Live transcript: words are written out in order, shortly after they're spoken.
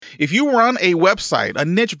If you run a website, a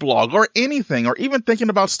niche blog, or anything, or even thinking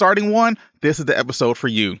about starting one, this is the episode for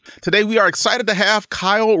you. Today, we are excited to have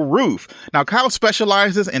Kyle Roof. Now, Kyle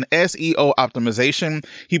specializes in SEO optimization.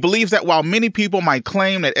 He believes that while many people might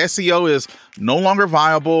claim that SEO is no longer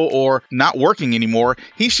viable or not working anymore,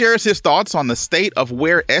 he shares his thoughts on the state of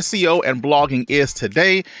where SEO and blogging is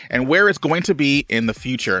today and where it's going to be in the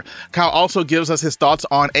future. Kyle also gives us his thoughts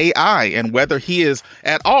on AI and whether he is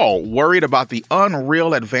at all worried about the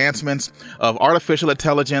unreal advancements of artificial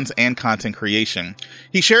intelligence and content creation.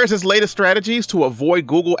 He shares his latest strategies to avoid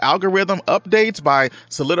Google algorithm updates by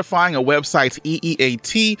solidifying a website's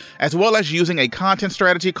EEAT, as well as using a content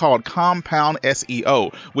strategy called Compound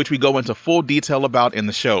SEO, which we go into full detail about in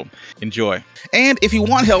the show. Enjoy. And if you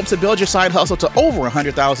want help to build your side hustle to over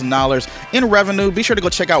 $100,000 in revenue, be sure to go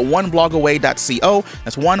check out oneblogaway.co.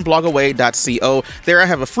 That's oneblogaway.co. There I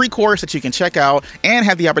have a free course that you can check out and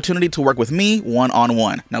have the opportunity to work with me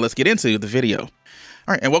one-on-one. Now let's get into the video.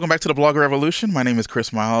 All right, and welcome back to the Blogger Revolution. My name is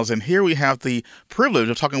Chris Miles, and here we have the privilege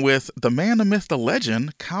of talking with the man, the myth, the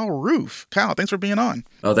legend, Kyle Roof. Kyle, thanks for being on.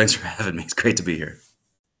 Oh, thanks for having me. It's great to be here.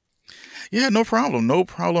 Yeah, no problem. No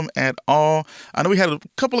problem at all. I know we had a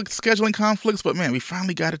couple of scheduling conflicts, but man, we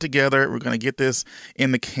finally got it together. We're going to get this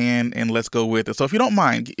in the can and let's go with it. So if you don't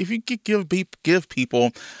mind, if you could give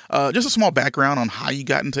people just a small background on how you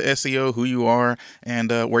got into SEO, who you are, and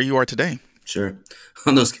where you are today. Sure.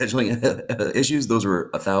 On those scheduling issues, those were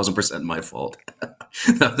 1,000% my fault.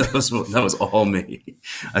 that was all me.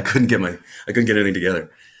 I couldn't get anything together.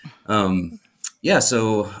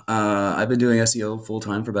 So I've been doing SEO full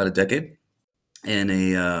time for about a decade. And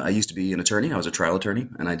I used to be an attorney. I was a trial attorney,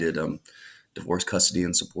 and I did divorce, custody,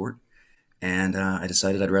 and support. And I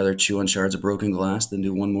decided I'd rather chew on shards of broken glass than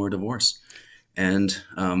do one more divorce. And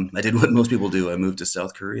I did what most people do. I moved to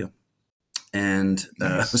South Korea. And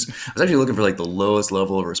Nice. I was actually looking for like the lowest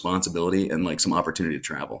level of responsibility and like some opportunity to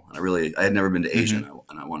travel. And I had never been to Asia,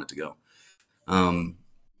 and I wanted to go.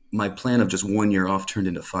 My plan of just 1 year off turned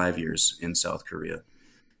into 5 years in South Korea.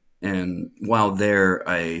 And while there,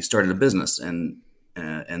 I started a business, and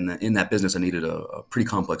in that business, I needed a pretty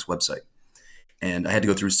complex website, and I had to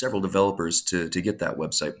go through several developers to get that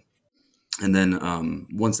website. And then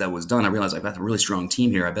once that was done, I realized I've got a really strong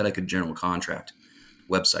team here. I bet I could general contract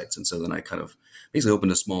websites, and so then I kind of basically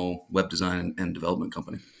opened a small web design and development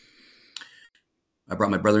company. I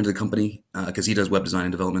brought my brother into the company because he does web design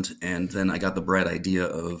and development, and then I got the bright idea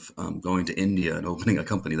of going to India and opening a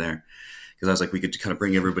company there. Because I was like, we could kind of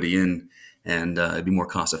bring everybody in and it'd be more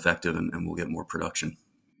cost effective and we'll get more production.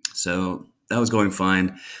 So that was going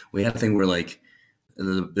fine. We had a thing where like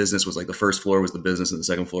the business was like the first floor was the business and the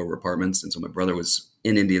second floor were apartments. And so my brother was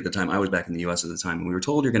in India at the time. I was back in the US at the time. And we were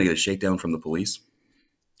told you're going to get a shakedown from the police.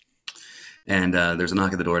 And there's a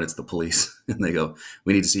knock at the door and it's the police. And they go,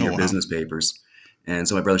 we need to see your business papers. And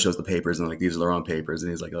so my brother shows the papers and like, these are the wrong papers. And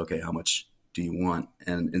he's like, okay, how much do you want?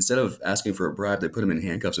 And instead of asking for a bribe, they put him in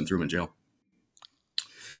handcuffs and threw him in jail.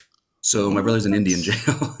 So my brother's in Indian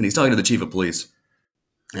jail, and he's talking to the chief of police.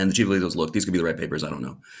 And the chief of police goes, look, these could be the right papers. I don't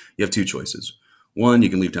know. You have two choices. One, you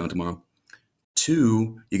can leave town tomorrow.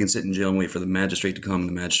 Two, you can sit in jail and wait for the magistrate to come, and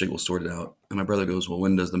the magistrate will sort it out. And my brother goes, well,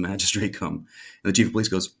 when does the magistrate come? And the chief of police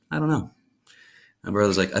goes, I don't know. My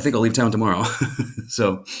brother's like, I think I'll leave town tomorrow.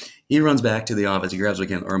 So he runs back to the office. He grabs what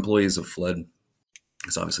he can. Our employees have fled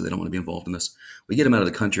because obviously they don't want to be involved in this. We get him out of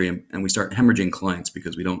the country, and we start hemorrhaging clients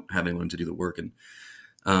because we don't have anyone to do the work. And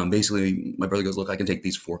basically, my brother goes, look, I can take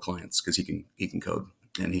these 4 clients because he can code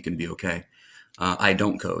and he can be okay. I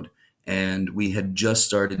don't code. And we had just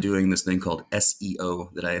started doing this thing called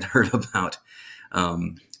SEO that I had heard about.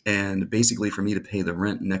 And basically, for me to pay the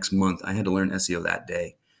rent next month, I had to learn SEO that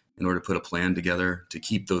day in order to put a plan together to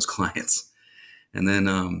keep those clients. And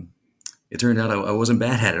then it turned out I wasn't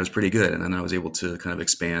bad at it. I was pretty good. And then I was able to kind of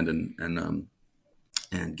expand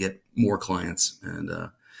and get more clients. And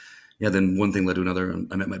then one thing led to another,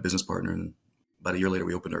 and I met my business partner, and about a year later,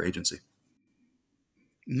 we opened our agency.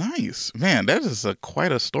 Nice. Man, that is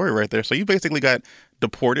quite a story right there. So you basically got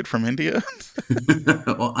deported from India?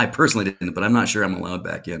 Well, I personally didn't, but I'm not sure I'm allowed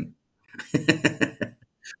back in.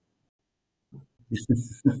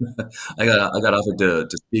 I got offered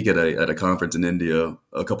to speak at a conference in India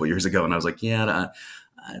a couple years ago, and I was like,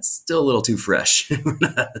 it's still a little too fresh.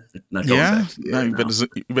 Not going back to India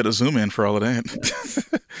You better zoom in for all of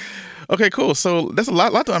that. Okay, cool. So there's a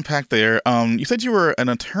lot to unpack there. You said you were an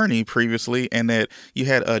attorney previously, and that you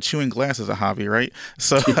had chewing glass as a hobby, right?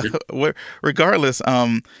 So, regardless,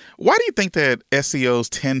 why do you think that SEOs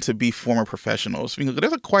tend to be former professionals? Because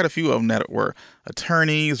there's quite a few of them that were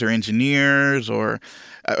attorneys or engineers, or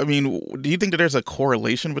I mean, do you think that there's a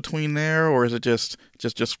correlation between there, or is it just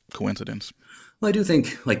coincidence? Well, I do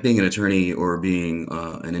think like being an attorney or being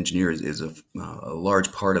an engineer is a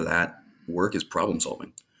large part of that work is problem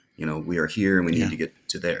solving. We are here and we need Yeah. to get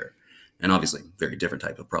to there, and obviously very different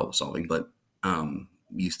type of problem solving. But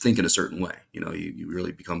you think in a certain way. You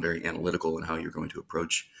really become very analytical in how you're going to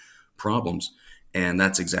approach problems, and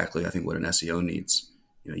that's exactly I think what an SEO needs.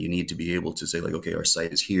 You need to be able to say like, okay, our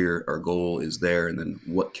site is here, our goal is there, and then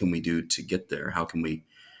what can we do to get there? How can we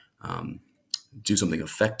um, do something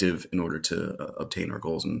effective in order to obtain our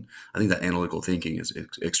goals? And I think that analytical thinking is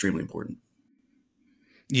extremely important.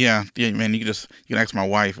 Yeah, yeah, man. You can ask my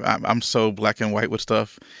wife. I'm so black and white with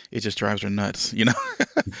stuff. It just drives her nuts, you know.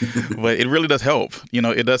 But it really does help.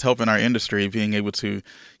 It does help in our industry being able to,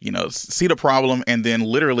 see the problem and then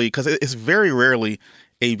literally, because it's very rarely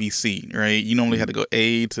ABC, right? You normally have to go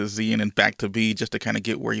A to Z and then back to B just to kind of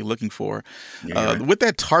get where you're looking for. Yeah, you're right. With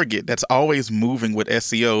that target that's always moving with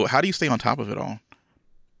SEO, how do you stay on top of it all?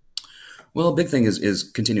 Well, a big thing is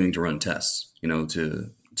continuing to run tests.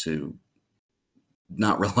 To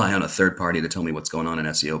not rely on a third party to tell me what's going on in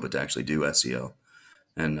SEO, but to actually do SEO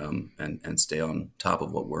and stay on top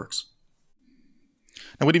of what works.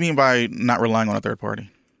 And what do you mean by not relying on a third party?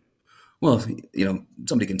 Well,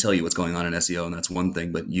 somebody can tell you what's going on in SEO, and that's one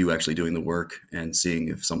thing, but you actually doing the work and seeing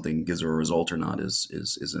if something gives a result or not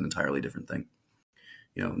is an entirely different thing.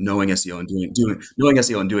 Knowing SEO and doing knowing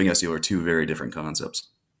SEO and doing SEO are two very different concepts.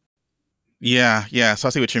 Yeah, yeah. So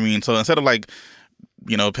I see what you mean. So instead of like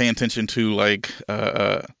paying attention to like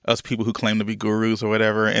us people who claim to be gurus or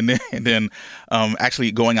whatever, and then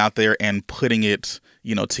actually going out there and putting it,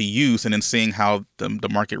 to use, and then seeing how the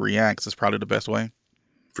market reacts is probably the best way.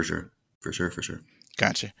 For sure, for sure, for sure.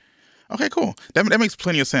 Gotcha. Okay, cool. That makes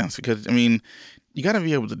plenty of sense because I mean, you got to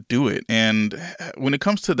be able to do it. And when it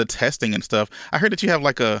comes to the testing and stuff, I heard that you have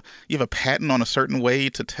a patent on a certain way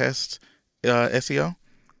to test SEO.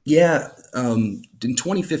 Yeah, in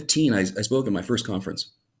 2015, I spoke at my first conference,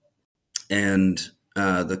 and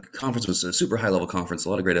the conference was a super high level conference, a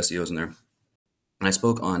lot of great SEOs in there. And I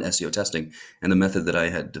spoke on SEO testing and the method that I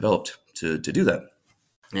had developed to do that.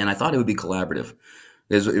 And I thought it would be collaborative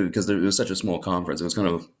because it was such a small conference. It was kind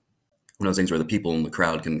of one of those things where the people in the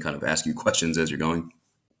crowd can kind of ask you questions as you're going.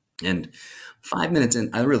 And 5 minutes in,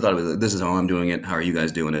 I really thought it was, this is how I'm doing it. How are you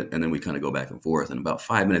guys doing it? And then we kind of go back and forth. And about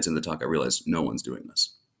 5 minutes in the talk, I realized no one's doing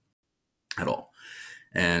this at all.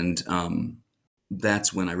 And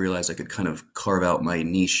that's when I realized I could kind of carve out my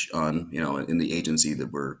niche on, in the agency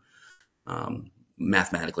that we're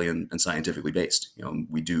mathematically and scientifically based.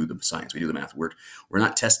 We do the science, we do the math. We're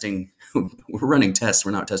not testing, we're running tests.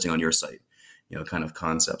 We're not testing on your site, kind of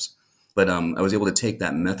concepts. But I was able to take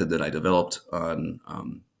that method that I developed on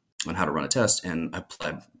how to run a test, and I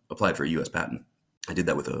applied for a U.S. patent. I did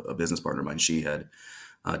that with a business partner of mine. She had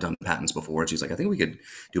done patents before, and she's like, I think we could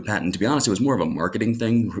do a patent. To be honest, it was more of a marketing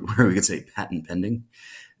thing where we could say patent pending.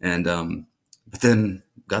 And but then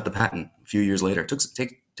got the patent a few years later.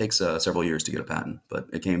 Takes several years to get a patent, but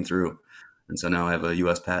it came through. And so now I have a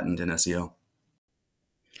U.S. patent in SEO.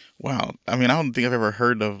 Wow. I mean, I don't think I've ever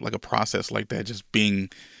heard of like a process like that just being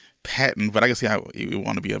patent, but I guess yeah, it would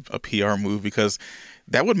want to be a PR move because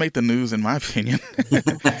that would make the news, in my opinion.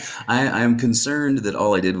 I am concerned that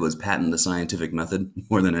all I did was patent the scientific method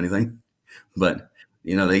more than anything. But,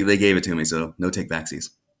 they gave it to me, so no take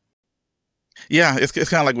backsies. Yeah, it's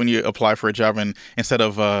kind of like when you apply for a job and instead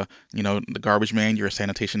of the garbage man, you're a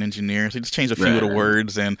sanitation engineer. So you just change a few of the Right.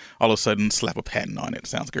 words and all of a sudden slap a patent on it.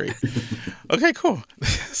 Sounds great. Okay, cool.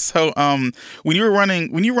 So when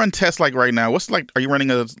you run tests like right now, are you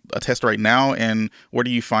running a test right now, and what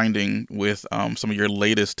are you finding with some of your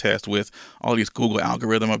latest tests with all these Google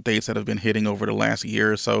algorithm updates that have been hitting over the last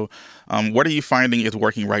year or so? What are you finding is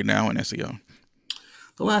working right now in SEO?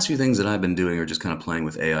 The last few things that I've been doing are just kind of playing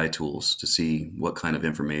with AI tools to see what kind of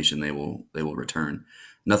information they will return.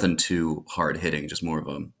 Nothing too hard hitting, just more of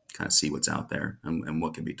a kind of see what's out there and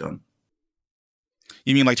what can be done.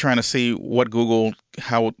 You mean like trying to see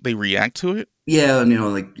how they react to it? Yeah,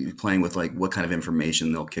 and like playing with like what kind of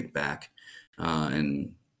information they'll kick back,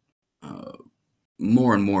 and uh,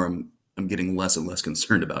 more and more, I'm getting less and less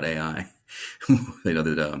concerned about AI.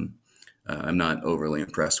 That I'm not overly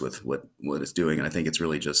impressed with what it's doing, and I think it's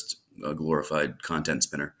really just a glorified content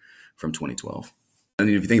spinner from 2012. I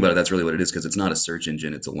mean, if you think about it, that's really what it is because it's not a search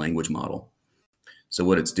engine; it's a language model. So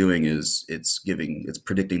what it's doing is it's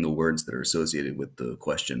predicting the words that are associated with the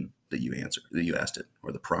question that you asked it,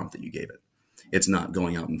 or the prompt that you gave it. It's not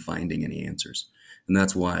going out and finding any answers. And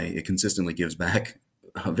that's why it consistently gives back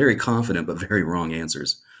very confident but very wrong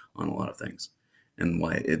answers on a lot of things, and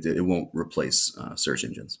why it won't replace search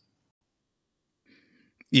engines.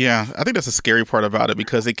 Yeah, I think that's the scary part about it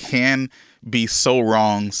because it can be so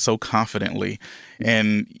wrong so confidently.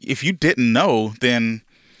 And if you didn't know, then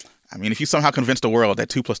I mean, if you somehow convince the world that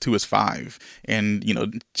 2 + 2 is 5, and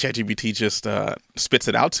ChatGPT just spits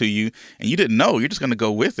it out to you, and you didn't know, you're just going to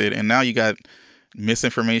go with it, and now you got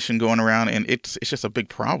misinformation going around, and it's just a big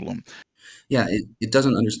problem. Yeah, it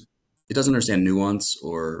doesn't understand nuance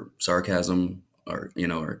or sarcasm, or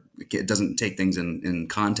it doesn't take things in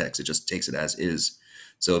context. It just takes it as is.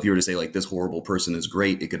 So if you were to say like this horrible person is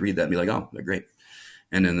great, it could read that and be like, oh, they're great,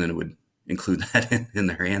 and then it would include that in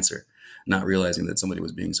their answer, not realizing that somebody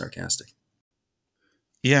was being sarcastic.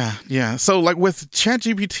 Yeah, yeah. So like with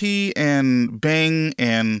ChatGPT and Bing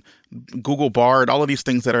and Google Bard, all of these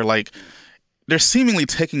things that are like they're seemingly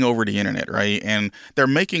taking over the internet, right? And they're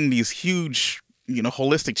making these huge,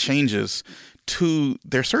 holistic changes to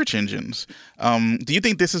their search engines. Do you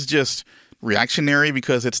think this is just reactionary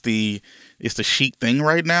because it's the chic thing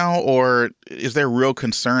right now, or is there real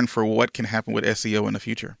concern for what can happen with SEO in the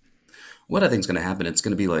future? What I think is going to happen, it's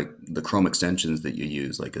going to be like the Chrome extensions that you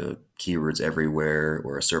use, like a keywords everywhere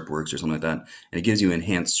or a SERPworks or something like that. And it gives you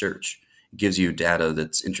enhanced search. It gives you data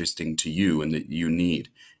that's interesting to you and that you need.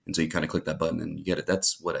 And so you kind of click that button and you get it.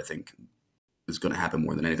 That's what I think is going to happen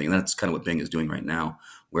more than anything. And that's kind of what Bing is doing right now,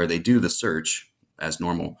 where they do the search as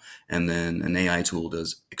normal, and then an AI tool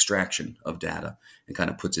does extraction of data and kind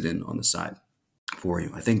of puts it in on the side for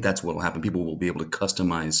you. I think that's what will happen. People will be able to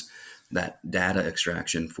customize that data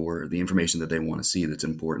extraction for the information that they want to see that's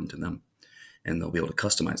important to them, and they'll be able to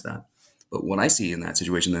customize that. But what I see in that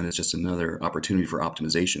situation then is just another opportunity for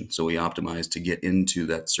optimization. So we optimize to get into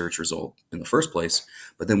that search result in the first place,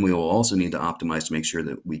 but then we will also need to optimize to make sure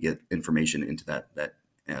that we get information into that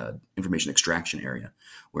information extraction area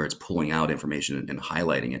where it's pulling out information and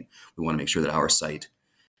highlighting it. We want to make sure that our site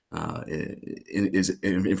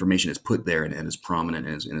information is put there and is prominent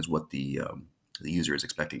and is what the user is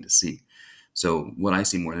expecting to see. So what I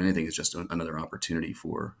see more than anything is just another opportunity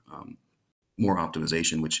for more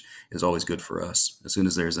optimization, which is always good for us. As soon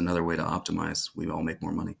as there's another way to optimize, we all make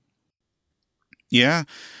more money. Yeah,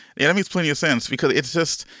 yeah, that makes plenty of sense because it's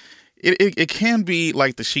just it can be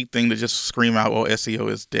like the chic thing to just scream out, "Well, SEO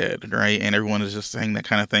is dead," right? And everyone is just saying that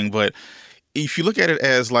kind of thing. But if you look at it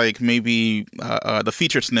as like maybe the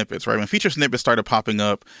featured snippets, right? When featured snippets started popping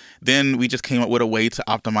up, then we just came up with a way to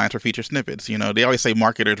optimize for featured snippets. They always say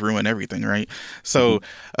marketers ruin everything, right? So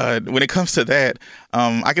when it comes to that,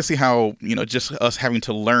 I can see how, just us having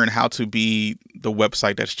to learn how to be the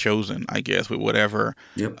website that's chosen, I guess, with whatever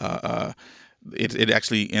Yep. it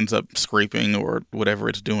actually ends up scraping or whatever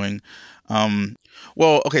it's doing.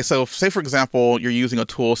 Well, okay, so say, for example, you're using a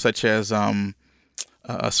tool such as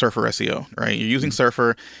Surfer SEO, right? You're using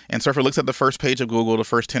Surfer, and Surfer looks at the first page of Google, the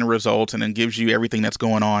first 10 results, and then gives you everything that's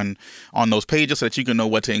going on those pages so that you can know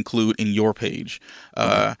what to include in your page.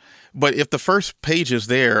 But if the first pages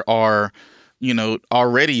there are,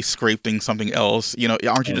 already scraping something else,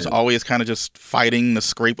 aren't you just always kind of just fighting to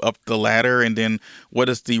scrape up the ladder? And then what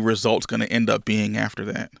is the results going to end up being after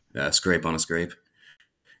that? Scrape on a scrape.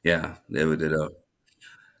 Yeah, it would.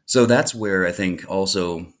 So that's where I think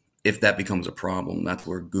also, if that becomes a problem, that's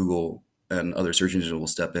where Google and other search engines will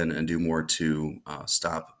step in and do more to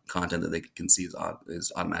stop content that they can see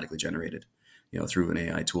is automatically generated, through an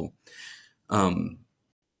AI tool.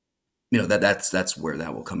 That's where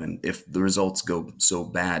that will come in. If the results go so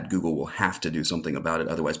bad, Google will have to do something about it.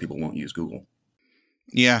 Otherwise, people won't use Google.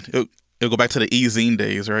 Yeah, it'll go back to the e-zine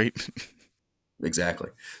days, right? Exactly.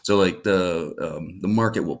 So like the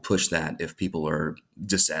market will push that if people are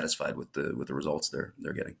dissatisfied with the results they're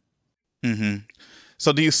getting. hmm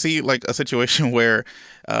So do you see like a situation where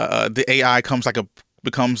the AI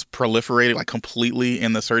becomes proliferated like completely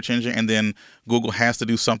in the search engine, and then Google has to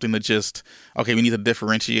do something to just, okay, we need to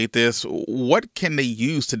differentiate this. What can they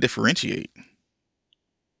use to differentiate?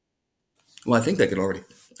 Well, I think they could already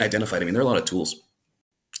identify it. I mean, there are a lot of tools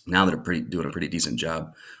now that are doing a pretty decent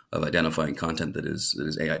job of identifying content that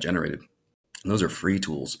is AI generated. And those are free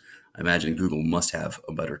tools. I imagine Google must have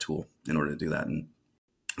a better tool in order to do that, and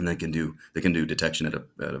they can do detection at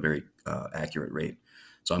a very accurate rate.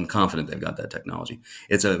 So I'm confident they've got that technology.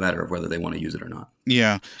 It's a matter of whether they want to use it or not.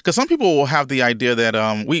 Yeah, because some people will have the idea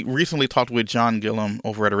that we recently talked with John Gillum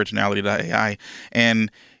over at Originality.ai,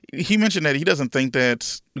 and he mentioned that he doesn't think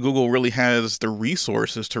that Google really has the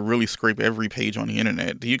resources to really scrape every page on the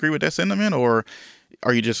internet. Do you agree with that sentiment, or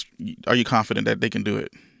are you confident that they can do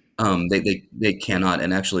it? They cannot.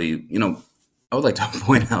 And actually, I would like to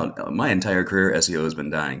point out my entire career SEO has been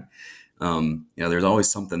dying. There's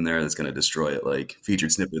always something there that's going to destroy it. Like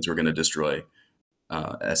featured snippets were going to destroy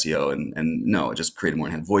SEO, and no, it just created more.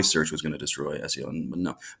 And voice search was going to destroy SEO, and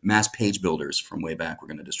no, mass page builders from way back were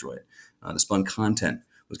going to destroy it. The spun content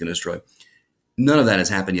was going to destroy it. None of that has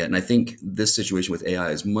happened yet, and I think this situation with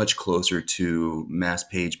AI is much closer to mass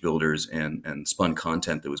page builders and spun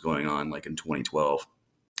content that was going on like in 2012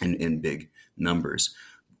 in big numbers.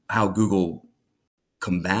 How Google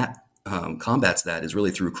combats that is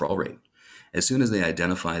really through crawl rate. As soon as they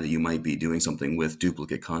identify that you might be doing something with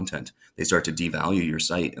duplicate content, they start to devalue your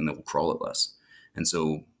site and they will crawl it less. And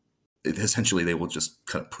so essentially they will just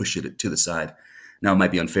kind of push it to the side. Now, it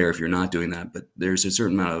might be unfair if you're not doing that, but there's a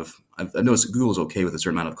certain amount of, I've noticed Google's okay with a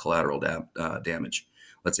certain amount of collateral damage.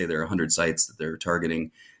 Let's say there are 100 sites that they're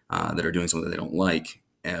targeting that are doing something that they don't like,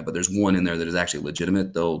 but there's one in there that is actually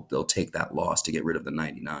legitimate. They'll take that loss to get rid of the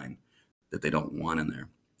 99 that they don't want in there.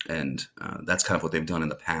 And that's kind of what they've done in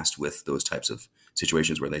the past with those types of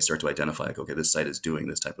situations where they start to identify, like, okay, this site is doing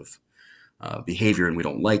this type of behavior and we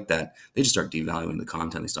don't like that. They just start devaluing the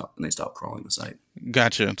content. They stop crawling the site.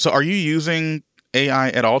 Gotcha. So are you using AI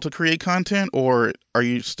at all to create content, or are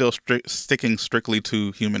you still sticking strictly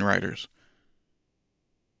to human writers?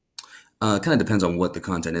 Kind of depends on what the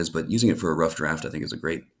content is, but using it for a rough draft, I think, is a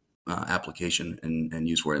great application and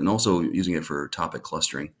use for it. And also using it for topic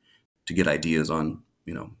clustering to get ideas on,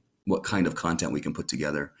 what kind of content we can put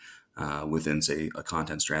together within, say, a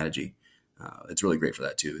content strategy. It's really great for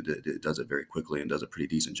that too. It does it very quickly and does a pretty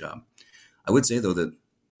decent job. I would say, though, that,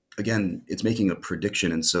 again, it's making a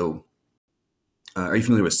prediction. And so are you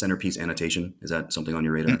familiar with centerpiece annotation? Is that something on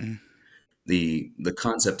your radar? Mm-mm. The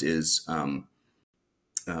concept is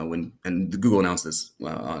Google announced this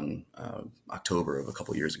on October of a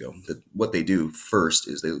couple of years ago, that what they do first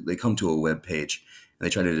is they come to a web page and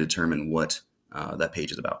they try to determine what that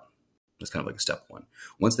page is about. That's kind of like a step one.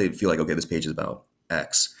 Once they feel like, okay, this page is about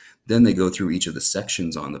X, then they go through each of the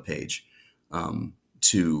sections on the page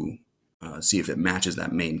to see if it matches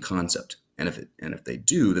that main concept. And if they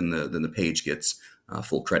do, then the page gets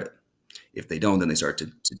full credit. If they don't, then they start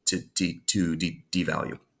to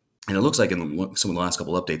devalue. And it looks like in some of the last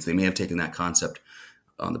couple of updates, they may have taken that concept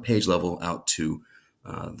on the page level out to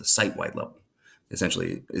the site-wide level.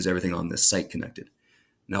 Essentially, is everything on this site connected?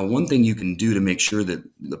 Now, one thing you can do to make sure that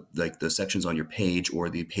the sections on your page or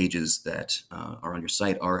the pages that are on your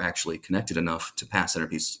site are actually connected enough to pass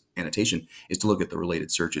centerpiece annotation is to look at the related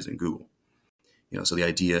searches in Google. So the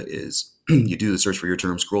idea is you do the search for your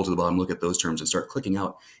term, scroll to the bottom, look at those terms and start clicking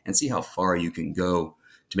out and see how far you can go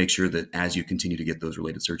to make sure that as you continue to get those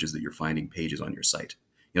related searches that you're finding pages on your site,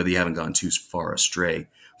 that you haven't gone too far astray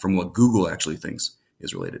from what Google actually thinks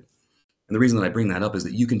is related. And the reason that I bring that up is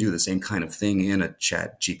that you can do the same kind of thing in a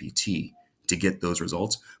ChatGPT to get those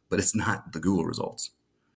results, but it's not the Google results.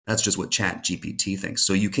 That's just what ChatGPT thinks.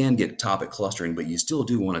 So you can get topic clustering, but you still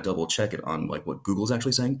do want to double check it on like what Google's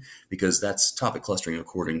actually saying, because that's topic clustering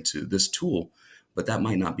according to this tool, but that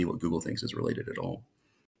might not be what Google thinks is related at all.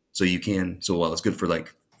 So while it's good for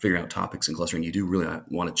like figuring out topics and clustering, you do really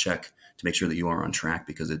want to check to make sure that you are on track,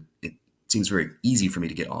 because it seems very easy for me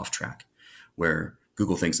to get off track, where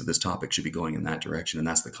Google thinks that this topic should be going in that direction, and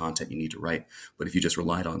that's the content you need to write. But if you just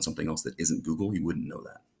relied on something else that isn't Google, you wouldn't know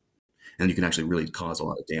that. And you can actually really cause a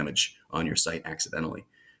lot of damage on your site accidentally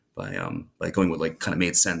by going with like kind of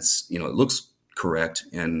made sense. It looks correct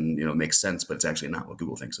and makes sense, but it's actually not what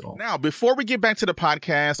Google thinks at all. Now, before we get back to the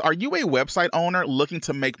podcast, are you a website owner looking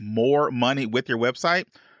to make more money with your website?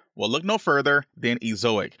 Well, look no further than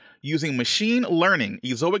Ezoic. Using machine learning,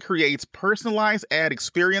 Ezoic creates personalized ad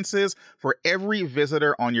experiences for every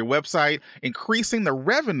visitor on your website, increasing the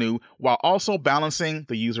revenue while also balancing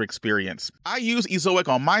the user experience. I use Ezoic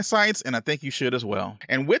on my sites, and I think you should as well.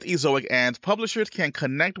 And with Ezoic ads, publishers can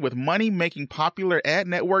connect with money-making popular ad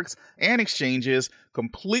networks and exchanges,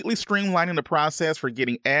 completely streamlining the process for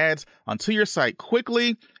getting ads onto your site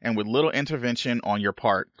quickly and with little intervention on your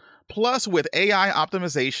part. Plus, with AI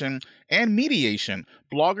optimization and mediation,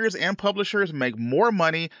 bloggers and publishers make more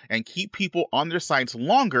money and keep people on their sites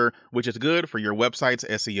longer, which is good for your website's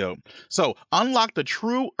SEO. So, unlock the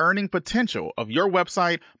true earning potential of your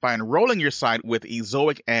website by enrolling your site with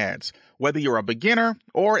Ezoic ads. Whether you're a beginner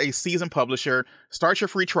or a seasoned publisher, start your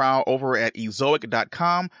free trial over at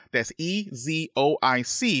ezoic.com. That's EZOIC.com.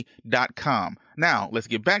 Now, let's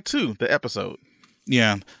get back to the episode.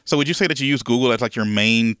 Yeah. So would you say that you use Google as like your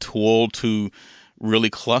main tool to really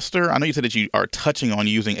cluster? I know you said that you are touching on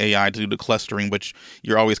using AI to do the clustering, but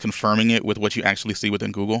you're always confirming it with what you actually see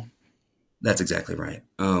within Google. That's exactly right.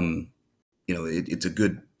 It's a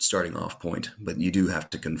good starting off point, but you do have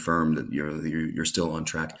to confirm that you're still on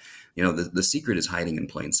track. The secret is hiding in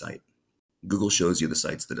plain sight. Google shows you the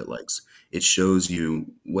sites that it likes. It shows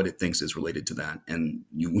you what it thinks is related to that, and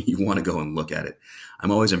you want to go and look at it. I'm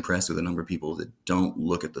always impressed with the number of people that don't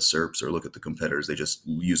look at the SERPs or look at the competitors. They just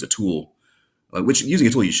use a tool, which using a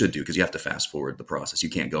tool you should do because you have to fast forward the process. You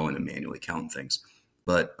can't go in and manually count things,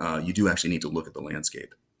 but you do actually need to look at the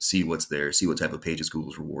landscape, see what's there, see what type of pages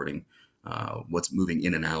Google's rewarding, what's moving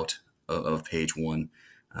in and out of page one,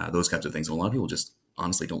 those types of things. And a lot of people just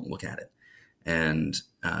honestly don't look at it. And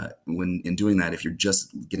when in doing that, if you're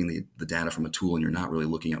just getting the data from a tool and you're not really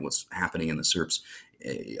looking at what's happening in the SERPs,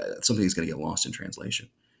 something's going to get lost in translation.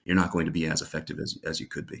 You're not going to be as effective as you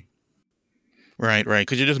could be. Right.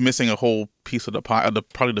 Because you're just missing a whole piece of the pie,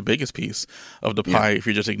 probably the biggest piece of the pie, if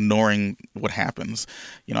you're just ignoring what happens.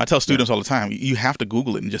 I tell students all the time, you have to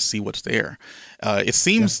Google it and just see what's there. It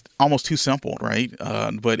seems almost too simple, right?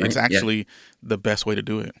 But it's actually the best way to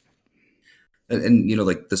do it. And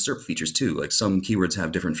like the SERP features too, like some keywords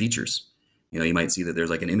have different features. You might see that there's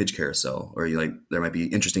like an image carousel, or there might be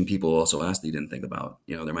interesting people also asked that you didn't think about.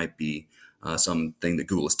 There might be something that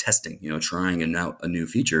Google is testing, trying out a new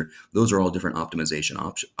feature. Those are all different optimization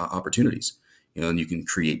opportunities. And you can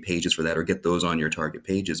create pages for that or get those on your target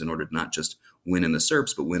pages in order to not just win in the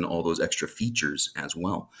SERPs, but win all those extra features as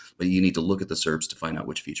well. But you need to look at the SERPs to find out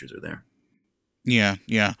which features are there. Yeah.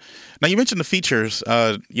 Now you mentioned the features.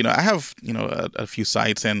 I have a few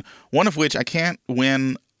sites, and one of which I can't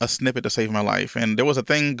win a snippet to save my life. And there was a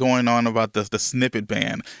thing going on about the snippet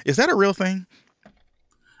ban. Is that a real thing?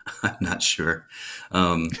 I'm not sure.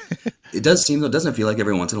 It does seem, though, doesn't it feel like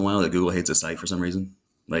every once in a while that Google hates a site for some reason?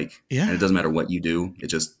 And it doesn't matter what you do, it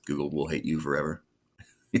just Google will hate you forever.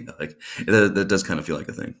 That does kind of feel like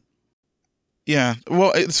a thing. Yeah.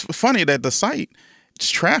 Well, it's funny that the site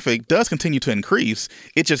traffic does continue to increase.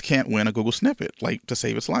 It just can't win a Google snippet to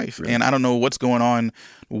save its life. Right. And I don't know what's going on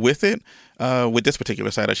with it, with this particular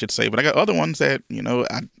site, I should say. But I got other ones that,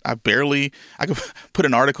 I could put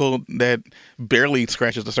an article that barely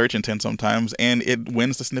scratches the search intent sometimes, and it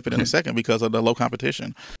wins the snippet in a second because of the low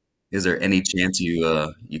competition. Is there any chance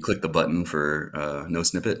you click the button for no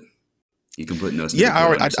snippet? You can put no snippet.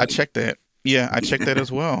 Yeah, I checked that. Yeah, I checked that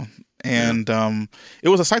as well. And it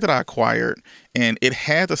was a site that I acquired, and it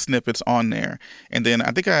had the snippets on there. And then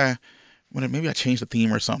I think maybe I changed the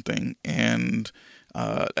theme or something, and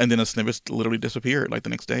then the snippets literally disappeared like the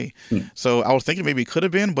next day. So I was thinking maybe it could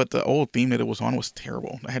have been, but the old theme that it was on was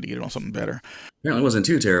terrible. I had to get it on something better. Apparently, it wasn't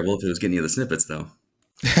too terrible if it was getting you the snippets, though.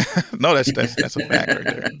 No, that's a fact right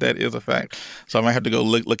there. That is a fact. So I might have to go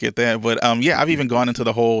look at that. But I've even gone into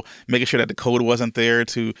the whole making sure that the code wasn't there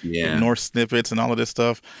to ignore snippets and all of this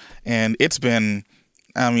stuff. And it's been,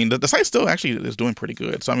 the site still actually is doing pretty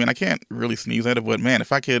good. So I can't really sneeze at it. But man,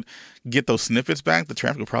 if I could get those snippets back, the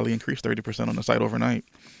traffic would probably increase 30% on the site overnight.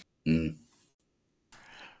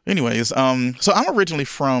 Anyways, so I'm originally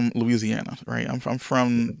from Louisiana, right? I'm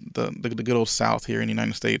from the good old South here in the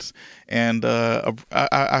United States, and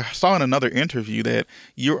I saw in another interview that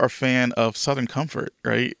you're a fan of Southern Comfort,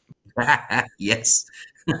 right? Yes,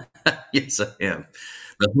 yes, I am.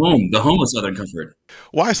 The home of Southern Comfort.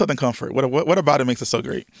 Why Southern Comfort? What about it makes it so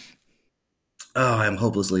great? Oh, I'm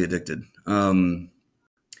hopelessly addicted. And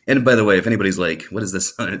by the way, if anybody's like, "What is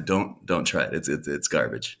this?" Don't try it. It's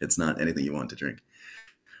garbage. It's not anything you want to drink.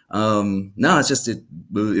 No, it's just it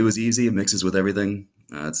was easy. It mixes with everything.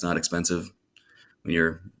 It's not expensive. When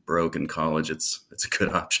you're broke in college, it's a good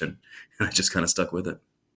option. And I just kind of stuck with it.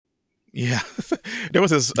 Yeah, there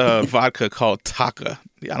was this vodka called Taka.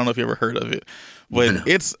 I don't know if you ever heard of it, but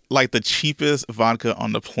it's like the cheapest vodka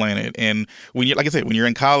on the planet. And when you're, like I said, when you're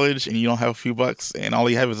in college and you don't have a few bucks, and all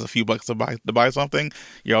you have is a few bucks to buy something,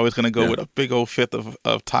 you're always going to go with a big old fifth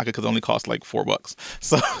of Taka because it only costs like $4.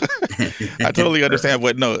 So I totally understand.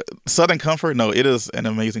 But no, Southern Comfort, no, it is an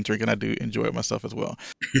amazing drink, and I do enjoy it myself as well.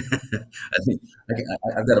 I think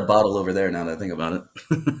I've got a bottle over there now that I think about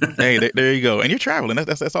it. Hey, there you go. And you're traveling.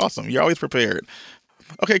 That's awesome. You're always prepared.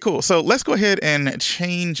 Okay, cool. So let's go ahead and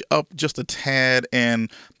change up just a tad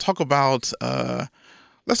and talk about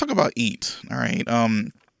Eat. All right.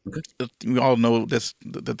 Okay. We all know this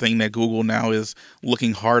the thing that Google now is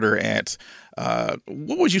looking harder at.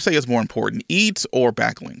 What would you say is more important, Eat or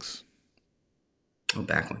backlinks? Oh,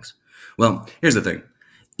 backlinks. Well, here's the thing.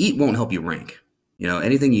 Eat won't help you rank.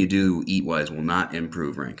 Anything you do Eat-wise will not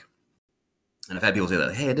improve rank. And I've had people say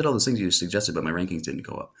that, hey, I did all those things you suggested, but my rankings didn't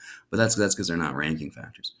go up. But that's because they're not ranking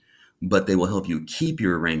factors. but they will help you keep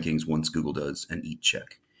your rankings once Google does an EAT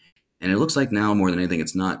check. And it looks like now more than anything,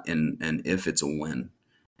 it's not an if, it's a when.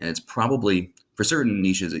 And it's probably for certain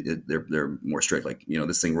niches, they're more strict. Like,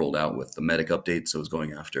 this thing rolled out with the Medic update, so it's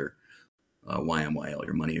going after YMYL,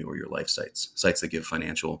 your money or your life sites that give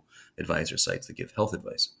financial advice or sites that give health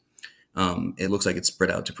advice. It looks like it's spread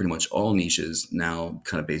out to pretty much all niches now,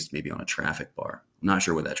 kind of based maybe on a traffic bar. I'm not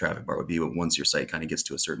sure what that traffic bar would be, but once your site kind of gets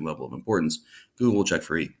to a certain level of importance, Google will check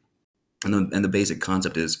for EAT. And the basic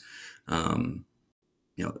concept is,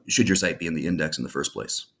 should your site be in the index in the first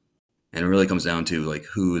place? And it really comes down to like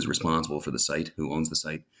who is responsible for the site, who owns the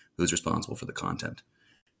site, who's responsible for the content.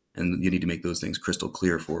 And you need to make those things crystal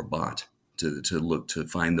clear for a bot to look to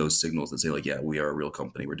find those signals that say like, yeah, we are a real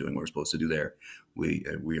company. We're doing what we're supposed to do there. We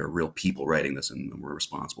are real people writing this, and we're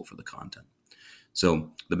responsible for the content.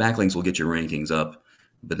 So the backlinks will get your rankings up,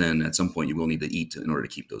 but then at some point you will need to EAT in order to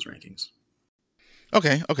keep those rankings.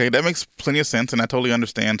 Okay, that makes plenty of sense, and I totally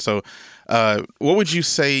understand. So, what would you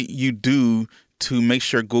say you do to make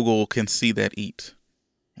sure Google can see that EAT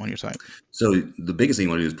on your site? So the biggest thing you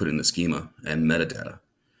want to do is put in the schema and metadata.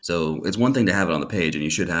 So it's one thing to have it on the page, and you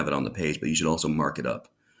should have it on the page, but you should also mark it up.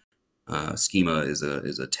 Schema is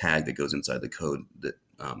a tag that goes inside the code that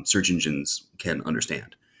search engines can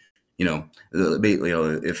understand.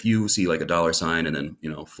 If you see like a $sign and then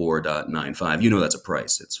 4.95, that's a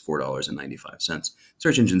price. It's $4.95.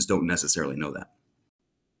 Search engines don't necessarily know that.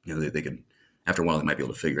 They can, after a while, they might be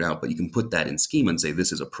able to figure it out. But you can put that in schema and say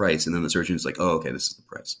this is a price, and then the search engine's like, oh, okay, this is the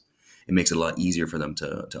price. It makes it a lot easier for them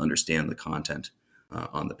to understand the content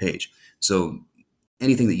on the page. So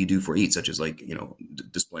anything that you do for EAT, such as like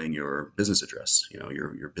displaying your business address,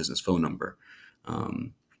 your business phone number,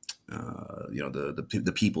 the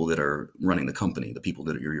people that are running the company, the people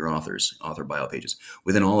that are your author bio pages.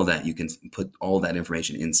 Within all of that, you can put all that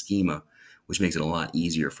information in schema, which makes it a lot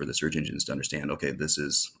easier for the search engines to understand, okay, this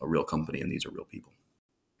is a real company and these are real people.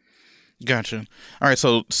 Gotcha. All right.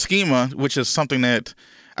 So schema, which is something that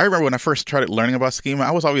I remember when I first started learning about schema,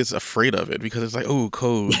 I was always afraid of it because it's like, oh,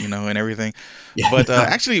 code, and everything. Yeah. But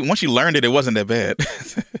actually, once you learned it, it wasn't that bad.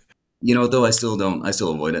 Though I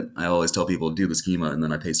still avoid it. I always tell people do the schema and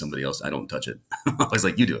then I pay somebody else. I don't touch it. I was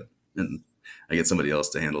like, you do it. And I get somebody else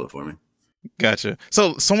to handle it for me. Gotcha.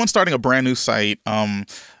 So someone starting a brand new site,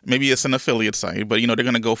 maybe it's an affiliate site, but they're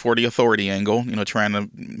going to go for the authority angle, trying to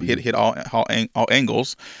hit all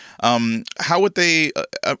angles. How would they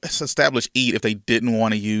establish EAT if they didn't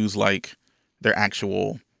want to use like their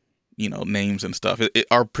actual, names and stuff?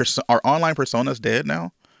 Are online personas dead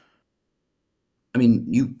now? I mean,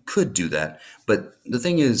 you could do that, but the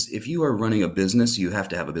thing is, if you are running a business, you have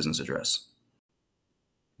to have a business address.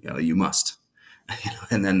 You must.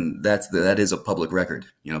 And then that is a public record.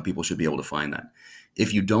 People should be able to find that.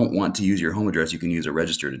 If you don't want to use your home address, you can use a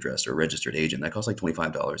registered address or a registered agent. That costs like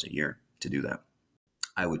 $25 a year to do that.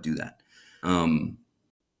 I would do that. Like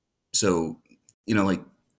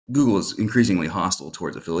Google is increasingly hostile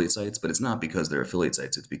towards affiliate sites, but it's not because they're affiliate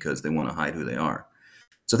sites. It's because they want to hide who they are.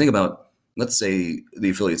 So think about, let's say the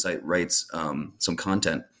affiliate site writes some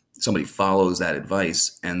content, somebody follows that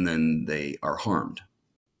advice, and then they are harmed.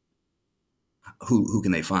 Who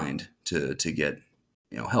can they find to get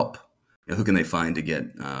help? Who can they find to get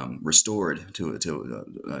restored to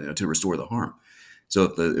restore the harm?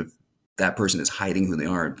 So if that person is hiding who they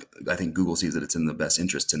are, I think Google sees that it's in the best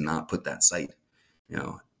interest to not put that site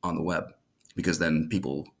on the web, because then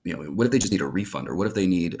people, what if they just need a refund, or what if they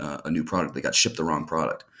need a new product? They got shipped the wrong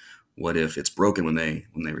product. What if it's broken when they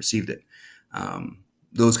received it?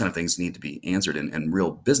 Those kind of things need to be answered, and real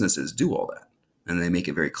businesses do all that, and they make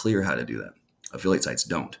it very clear how to do that. Affiliate sites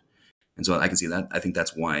don't. And so I can see that. I think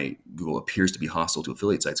that's why Google appears to be hostile to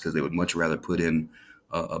affiliate sites, because they would much rather put in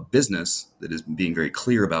a business that is being very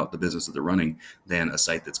clear about the business that they're running than a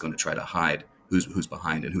site that's going to try to hide who's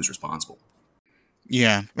behind and who's responsible.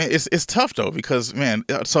 Yeah, man, it's tough though, because man,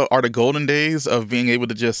 so are the golden days of being able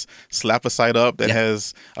to just slap a site up that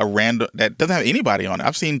has a random, that doesn't have anybody on it.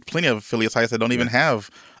 I've seen plenty of affiliate sites that don't even have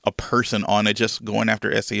a person on it, just going after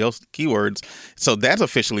SEO keywords. So that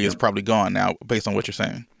officially is probably gone now, based on what you're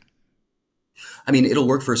saying. I mean, it'll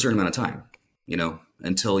work for a certain amount of time,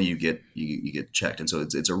 until you get checked. And so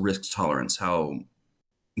it's a risk tolerance. How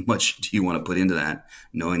much do you want to put into that,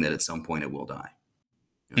 knowing that at some point it will die?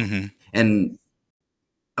 Mm-hmm. And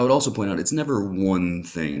I would also point out, it's never one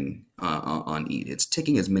thing on EAT. It's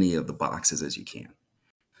ticking as many of the boxes as you can.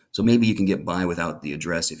 So maybe you can get by without the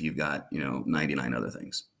address if you've got 99 other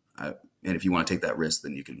things. And if you want to take that risk,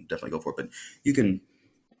 then you can definitely go for it. But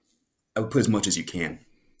I would put as much as you can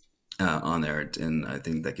on there, and I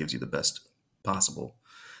think that gives you the best possible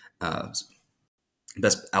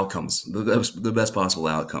best outcomes, the best possible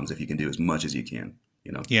outcomes if you can do as much as you can,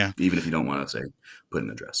 Yeah. even if you don't want to say put an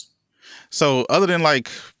address. So other than like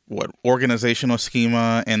what organizational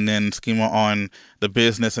schema and then schema on the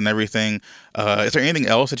business and everything, is there anything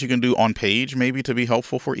else that you can do on page maybe to be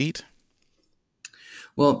helpful for Eat?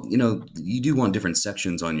 Well, you do want different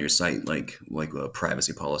sections on your site, like a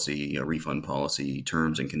privacy policy, a refund policy,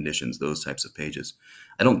 terms and conditions, those types of pages.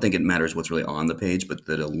 I don't think it matters what's really on the page, but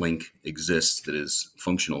that a link exists that is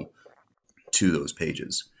functional to those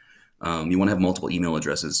pages. You want to have multiple email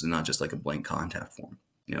addresses and not just like a blank contact form.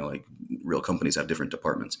 Like real companies have different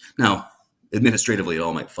departments. Now, administratively, it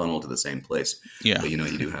all might funnel to the same place, Yeah. but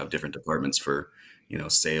you do have different departments for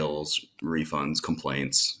sales, refunds,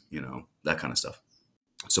 complaints, that kind of stuff,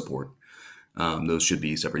 support. Those should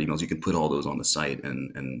be separate emails. You can put all those on the site,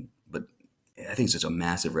 but I think it's just a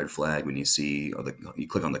massive red flag when you see, you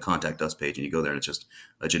click on the contact us page and you go there and it's just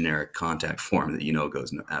a generic contact form that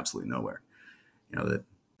goes absolutely nowhere. That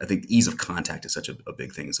I think ease of contact is such a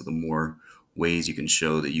big thing. So the more ways you can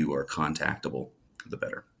show that you are contactable, the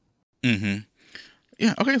better. Mm-hmm.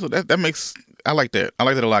 Yeah. Okay. So that makes, I like that. I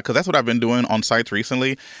like that a lot because that's what I've been doing on sites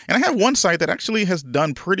recently. And I have one site that actually has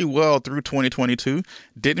done pretty well through 2022.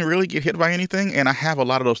 Didn't really get hit by anything. And I have a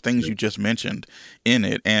lot of those things you just mentioned in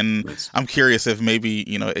it. And Nice. I'm curious if maybe,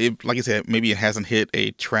 like you said, maybe it hasn't hit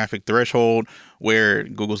a traffic threshold where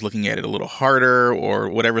Google's looking at it a little harder or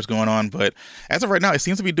whatever's going on. But as of right now, it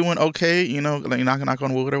seems to be doing okay, like knock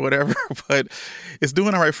on wood or whatever, but it's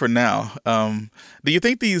doing all right for now. Do you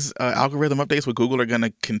think these algorithm updates with Google are going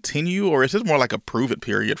to continue, or is this more like a prove it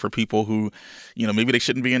period for people who, maybe they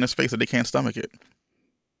shouldn't be in a space that they can't stomach it?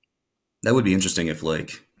 That would be interesting if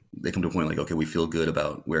like they come to a point like, okay, we feel good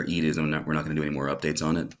about where Eat is and we're not going to do any more updates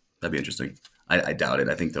on it. That'd be interesting. I doubt it.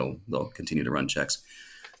 I think they'll continue to run checks.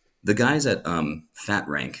 The guys at Fat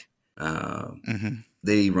Rank, Mm-hmm.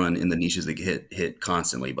 they run in the niches that get hit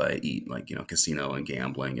constantly by Eat, like casino and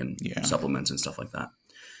gambling and Yeah. supplements and stuff like that.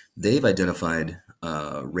 They've identified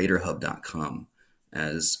RaterHub.com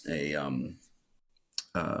as a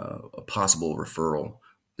possible referral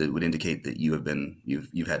that would indicate that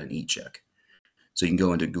you've had an Eat check. So you can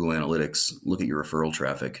go into Google Analytics, look at your referral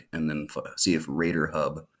traffic, and then see if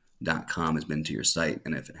RaterHub.com has been to your site,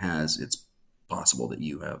 and if it has, it's possible that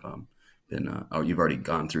you have or you've already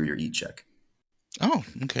gone through your Eat check. Oh,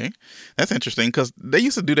 okay. That's interesting because they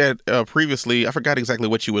used to do that previously. I forgot exactly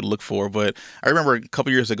what you would look for, but I remember a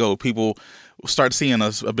couple years ago, people started seeing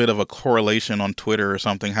a bit of a correlation on Twitter or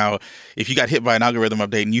something, how if you got hit by an algorithm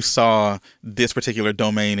update and you saw this particular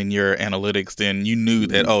domain in your analytics, then you knew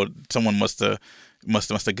that, oh, someone must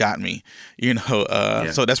have got me,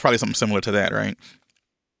 Yeah. so that's probably something similar to that, right?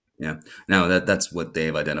 Yeah. Now that's what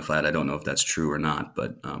they've identified. I don't know if that's true or not,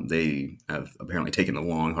 but they have apparently taken a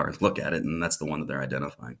long, hard look at it, and that's the one that they're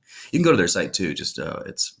identifying. You can go to their site too. Just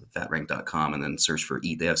it's fatrank.com and then search for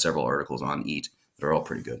Eat. They have several articles on Eat that are all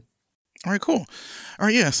pretty good. All right, cool. All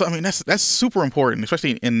right, yeah. So I mean, that's super important,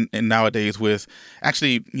 especially in nowadays with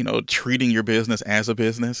actually, treating your business as a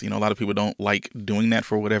business. A lot of people don't like doing that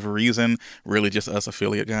for whatever reason. Really, just us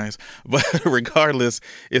affiliate guys. But regardless,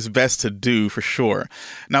 it's best to do for sure.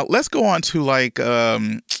 Now, let's go on to like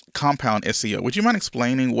compound SEO. Would you mind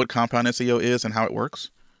explaining what compound SEO is and how it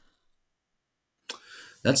works?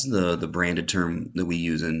 That's the branded term that we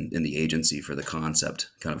use in the agency for the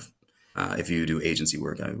concept. Kind of, if you do agency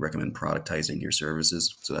work, I recommend productizing your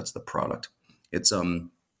services. So that's the product. It's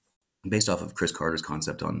based off of Chris Carter's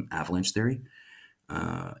concept on avalanche theory.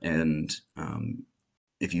 And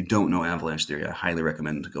if you don't know avalanche theory, I highly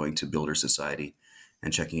recommend going to Builder Society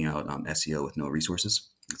and checking out SEO with no resources.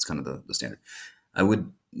 It's kind of the standard. I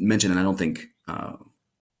would mention, and I don't think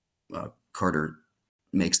Carter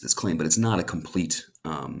makes this claim, but it's not a complete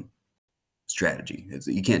strategy.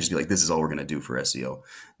 You can't just be like, this is all we're going to do for SEO.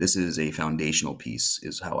 This is a foundational piece,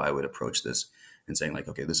 is how I would approach this, and saying like,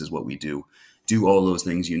 okay, this is what we do. Do all those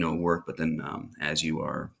things work, but then as you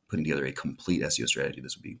are putting together a complete SEO strategy,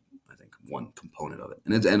 this would be, I think, one component of it,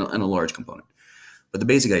 and a large component. But the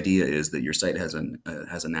basic idea is that your site has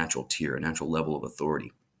a natural tier, a natural level of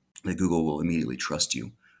authority that Google will immediately trust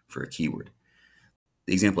you for a keyword.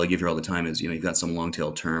 The example I give here all the time is, you've got some long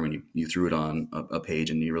tail term and you threw it on a page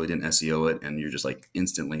and you really didn't SEO it, and you're just like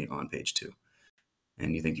instantly on page 2,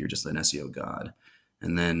 and you think you're just an SEO god.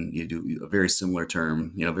 And then you do a very similar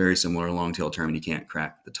term, very similar long tail term, and you can't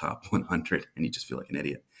crack the top 100 and you just feel like an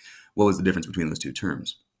idiot. What was the difference between those two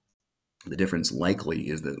terms? The difference likely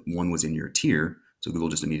is that one was in your tier, so Google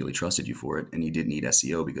just immediately trusted you for it, and you didn't need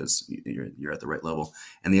SEO because you're at the right level,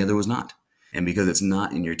 and the other was not. And because it's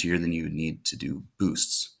not in your tier, then you need to do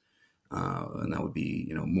boosts. and that would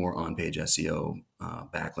be more on-page SEO,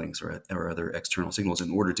 backlinks, or other external signals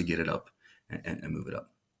in order to get it up and move it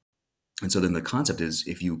up. And so then the concept is,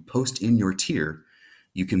 if you post in your tier,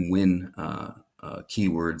 you can win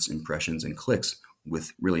keywords, impressions, and clicks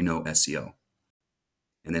with really no SEO.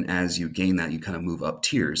 And then as you gain that, you kind of move up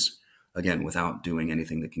tiers, again, without doing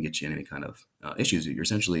anything that can get you in any kind of issues. You're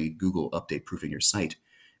essentially Google update proofing your site,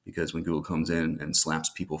 because when Google comes in and slaps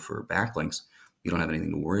people for backlinks, you don't have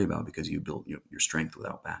anything to worry about because you built your strength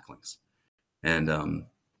without backlinks. And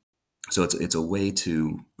so it's a way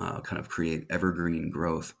to kind of create evergreen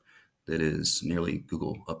growth that is nearly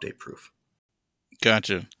Google update proof.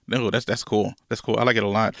 Gotcha. No, that's cool. That's cool. I like it a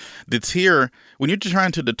lot. The tier, when you're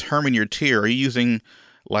trying to determine your tier, are you using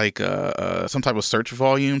like some type of search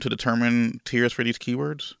volume to determine tiers for these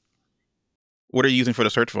keywords? What are you using for the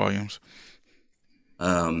search volumes?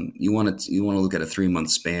 You want to look at a 3-month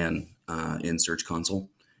span in Search Console,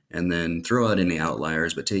 and then throw out any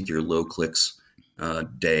outliers, but take your low clicks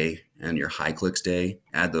day and your high clicks day,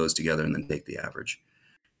 add those together, and then take the average.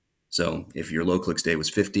 So if your low clicks day was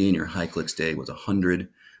 50 and your high clicks day was 100,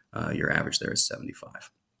 your average there is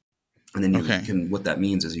 75. And then what that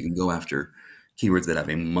means is you can go after keywords that have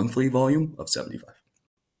a monthly volume of 75.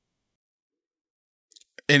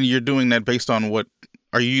 And you're doing that based on what?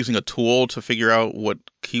 Are you using a tool to figure out what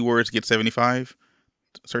keywords get 75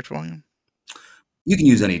 search volume? You can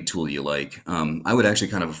use any tool you like. I would actually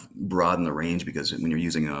kind of broaden the range, because when you're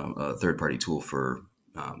using a third-party tool for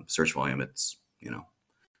search volume, it's,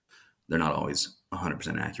 they're not always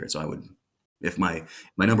 100% accurate. So I would, if my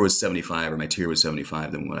number was 75 or my tier was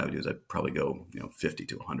 75, then what I would do is I'd probably go 50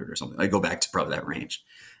 to 100 or something. I'd go back to probably that range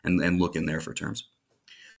and look in there for terms.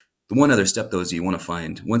 The one other step, though, is you want to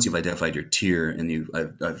find, once you've identified your tier and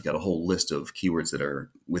I've got a whole list of keywords that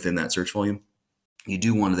are within that search volume, you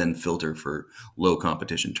do want to then filter for low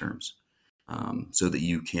competition terms, so that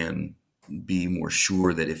you can be more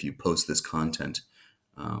sure that if you post this content,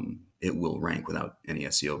 it will rank without any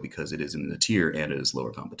SEO, because it is in the tier and it is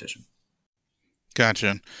lower competition.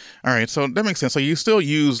 Gotcha. All right. So that makes sense. So you still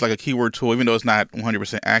use like a keyword tool, even though it's not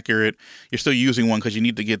 100% accurate. You're still using one because you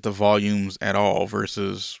need to get the volumes at all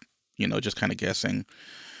versus, just kind of guessing.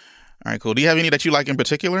 All right, cool. Do you have any that you like in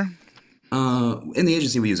particular? In the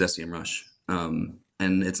agency, we use SEMrush.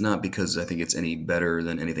 And it's not because I think it's any better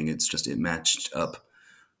than anything. It's just it matched up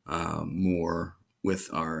more with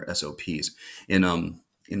our SOPs. In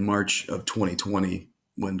March of 2020,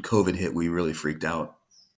 when COVID hit, we really freaked out,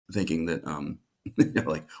 thinking that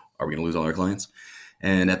like, are we going to lose all our clients?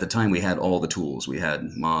 And at the time, we had all the tools. We had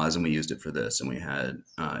Moz, and we used it for this, and we had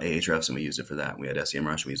Ahrefs, and we used it for that. We had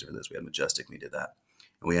SEMrush, and we used it for this. We had Majestic, and we did that.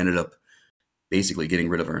 And we ended up basically getting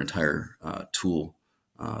rid of our entire tool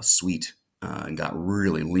suite. And got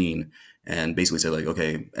really lean, and basically said, like,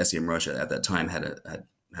 okay, SEMrush at that time had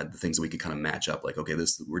the things that we could kind of match up. Like, okay,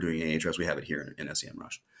 we're doing Ahrefs, we have it here in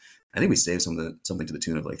SEMrush. I think we saved something to the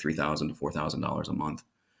tune of like $3,000 to $4,000 a month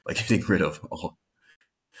by getting rid of all.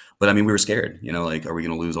 But I mean, we were scared. Like, are we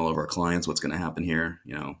going to lose all of our clients? What's going to happen here?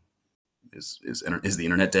 Is the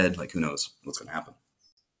internet dead? Like, who knows what's going to happen?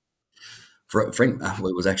 Frank,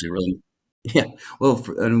 it was actually really, yeah. Well,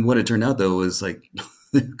 and what it turned out, though, was like,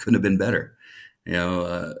 it couldn't have been better.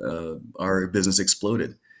 Our business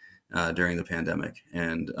exploded during the pandemic.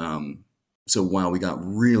 And so while we got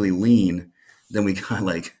really lean, then we got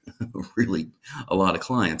like really a lot of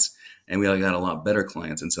clients, and we got a lot better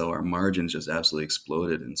clients. And so our margins just absolutely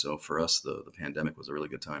exploded. And so for us, the pandemic was a really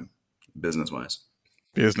good time business-wise.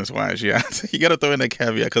 Business-wise, yeah. You got to throw in that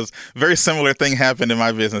caveat, because very similar thing happened in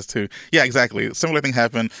my business too. Yeah, exactly. Similar thing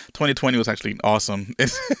happened. 2020 was actually awesome.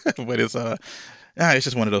 But it's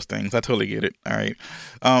just one of those things. I totally get it. All right.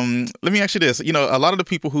 Let me ask you this. A lot of the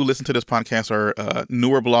people who listen to this podcast are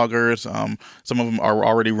newer bloggers. Some of them are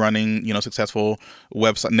already running, successful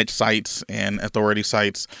website niche sites and authority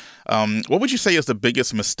sites. What would you say is the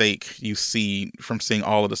biggest mistake you see from seeing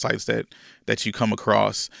all of the sites that you come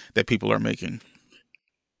across that people are making?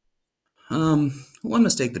 One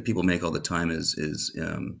mistake that people make all the time is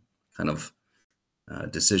kind of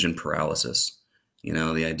decision paralysis.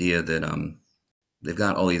 The idea that they've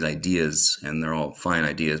got all these ideas, and they're all fine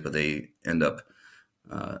ideas, but they end up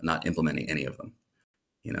not implementing any of them.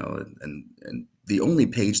 And the only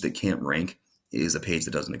page that can't rank is a page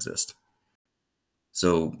that doesn't exist.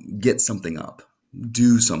 So get something up,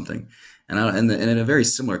 do something. And in a very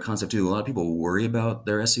similar concept too, a lot of people worry about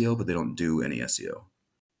their SEO, but they don't do any SEO.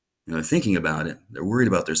 They're thinking about it, they're worried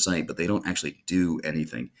about their site, but they don't actually do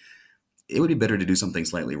anything. It would be better to do something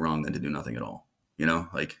slightly wrong than to do nothing at all.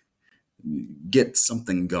 Like, get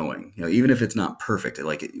something going. Even if it's not perfect,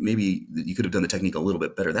 like maybe you could have done the technique a little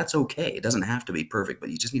bit better. That's okay. It doesn't have to be perfect, but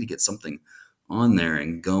you just need to get something on there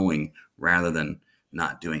and going rather than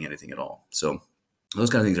not doing anything at all. So those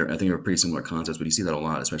kind of things I think are pretty similar concepts, but you see that a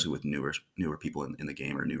lot, especially with newer people in the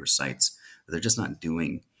game or newer sites. They're just not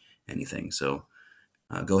doing anything. So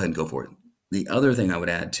go ahead and go for it. The other thing I would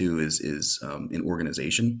add too is in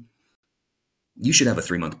organization, you should have a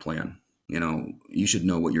 3-month plan. You should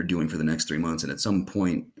know what you're doing for the next 3 months. And at some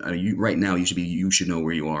point, right now, you should know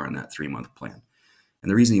where you are in that 3-month plan. And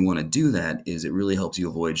the reason you want to do that is it really helps you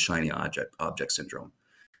avoid shiny object syndrome,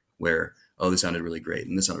 where, oh, this sounded really great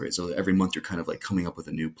and this sounded great. So every month you're kind of like coming up with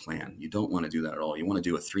a new plan. You don't want to do that at all. You want to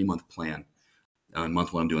do a 3-month plan.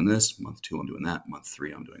 Month 1, I'm doing this. Month 2, I'm doing that. Month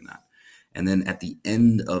 3, I'm doing that. And then at the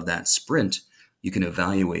end of that sprint, you can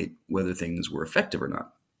evaluate whether things were effective or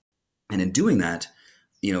not. And in doing that,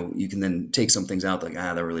 you can then take some things out like,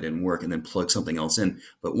 that really didn't work, and then plug something else in.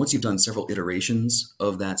 But once you've done several iterations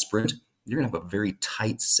of that sprint, you're going to have a very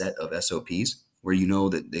tight set of SOPs where you know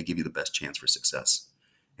that they give you the best chance for success.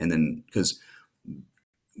 And then, because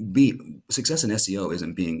success in SEO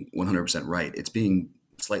isn't being 100% right. It's being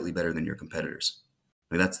slightly better than your competitors.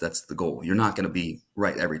 That's the goal. You're not going to be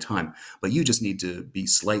right every time, but you just need to be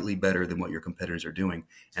slightly better than what your competitors are doing.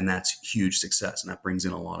 And that's huge success. And that brings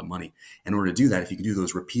in a lot of money. In order to do that, if you can do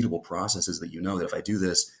those repeatable processes that that if I do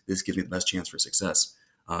this gives me the best chance for success,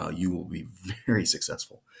 you will be very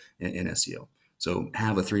successful in SEO. So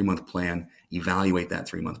have a 3-month plan, evaluate that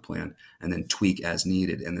 3-month plan, and then tweak as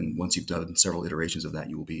needed. And then once you've done several iterations of that,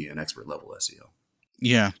 you will be an expert level SEO.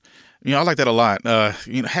 Yeah. I like that a lot.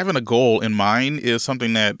 Having a goal in mind is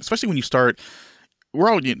something that, especially when you start, we're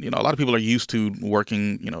all, a lot of people are used to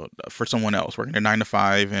working, for someone else, working their 9 to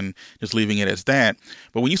 5 and just leaving it as that.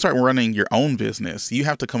 But when you start running your own business, you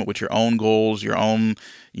have to come up with your own goals, your own,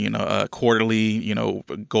 quarterly,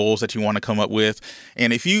 goals that you want to come up with.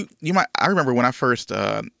 And if I remember when I first,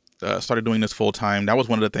 started doing this full time, that was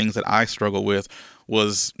one of the things that I struggled with,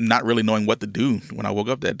 was not really knowing what to do when I woke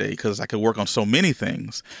up that day, because I could work on so many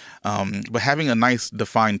things. But having a nice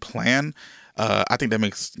defined plan, I think that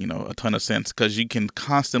makes, a ton of sense, because you can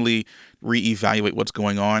constantly reevaluate what's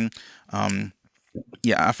going on.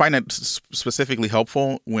 Yeah, I find that specifically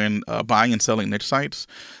helpful when buying and selling niche sites.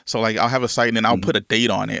 So like I'll have a site and then I'll put a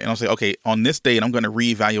date on it and I'll say, okay, on this date, I'm going to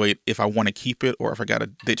reevaluate if I want to keep it or if I got to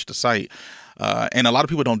ditch the site. And a lot of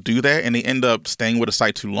people don't do that, and they end up staying with a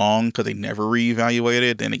site too long because they never reevaluate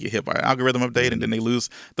it. Then they get hit by an algorithm update and then they lose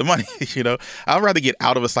the money. I'd rather get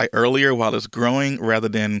out of a site earlier while it's growing rather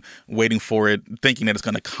than waiting for it, thinking that it's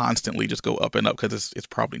going to constantly just go up and up, because it's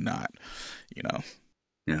probably not,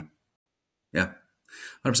 Yeah. Yeah.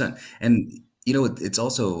 100%. And, it's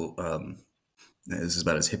also, this is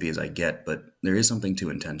about as hippie as I get, but there is something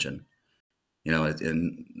to intention,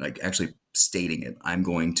 and like actually stating it. I'm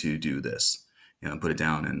going to do this, put it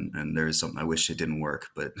down. And there is something, I wish it didn't work,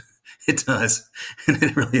 but it does. And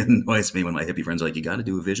it really annoys me when my hippie friends are like, you got to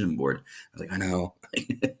do a vision board. I was like, I know.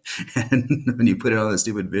 And when you put it on the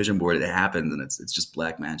stupid vision board, it happens, and it's just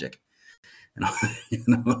black magic. And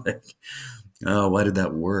like, oh, why did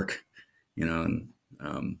that work?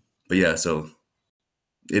 But yeah, so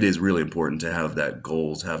it is really important to have that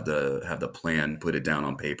goals, have the plan, put it down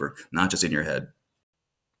on paper, not just in your head,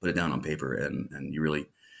 put it down on paper, and you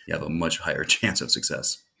have a much higher chance of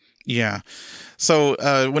success. Yeah. So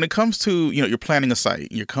when it comes to, you're planning a site,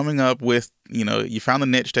 you're coming up with, you found the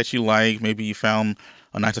niche that you like, maybe you found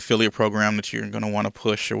a nice affiliate program that you're going to want to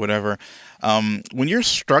push or whatever. When you're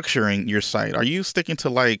structuring your site, are you sticking to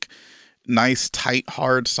like nice, tight,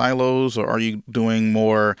 hard silos, or are you doing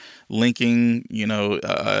more linking,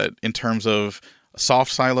 in terms of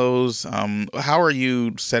soft silos? How are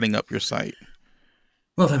you setting up your site?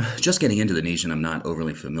 Well, if I'm just getting into the niche and I'm not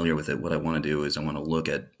overly familiar with it, what I want to do is I want to look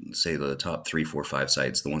at, say, the top 3, 4, 5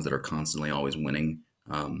 sites, the ones that are constantly always winning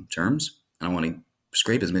terms. And I want to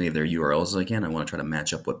scrape as many of their URLs as I can. I want to try to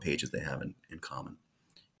match up what pages they have in common,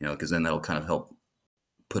 because then that'll kind of help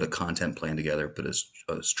put a content plan together, put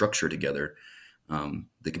a structure together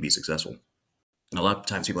that can be successful. And a lot of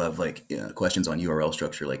times people have questions on URL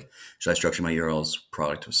structure, like, should I structure my URLs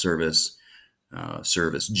product to service,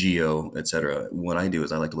 service, geo, etc. What I do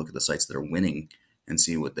is I like to look at the sites that are winning and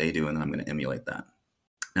see what they do, and then I'm going to emulate that.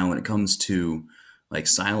 Now, when it comes to like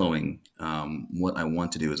siloing, what I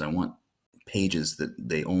want to do is I want pages that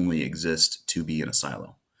they only exist to be in a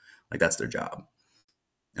silo. Like, that's their job.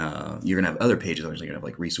 You're going to have other pages. You're going to have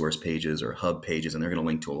like resource pages or hub pages, and they're going to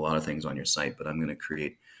link to a lot of things on your site, but I'm going to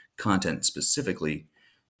create content specifically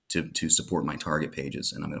to support my target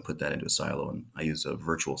pages, and I'm going to put that into a silo, and I use a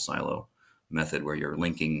virtual silo method where you're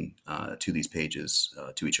linking to these pages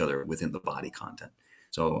to each other within the body content.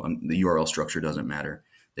 So the URL structure doesn't matter.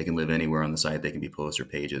 They can live anywhere on the site. They can be posts or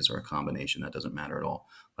pages or a combination. That doesn't matter at all.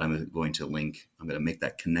 But I'm going to make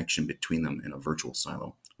that connection between them in a virtual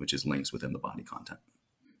silo, which is links within the body content.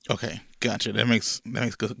 Okay, gotcha. That makes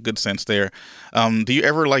good sense there. Do you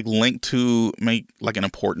ever like link to make like an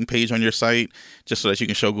important page on your site just so that you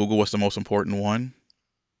can show Google what's the most important one?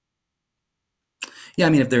 Yeah, I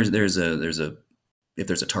mean, if there's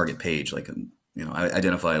a target page, like I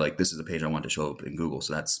identify like this is a page I want to show up in Google,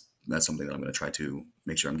 so that's something that I'm going to try to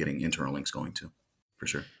make sure I'm getting internal links going to, for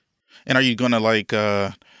sure. And are you gonna like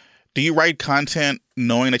do you write content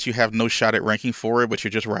knowing that you have no shot at ranking for it, but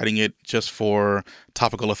you're just writing it just for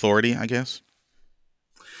topical authority, I guess?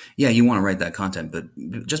 Yeah, you want to write that content, but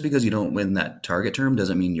just because you don't win that target term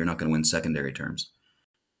doesn't mean you're not going to win secondary terms.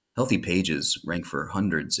 Healthy pages rank for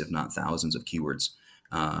hundreds, if not thousands, of keywords,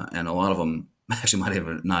 and a lot of them actually might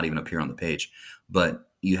even not even appear on the page. But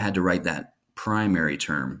you had to write that primary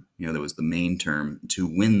term, that was the main term, to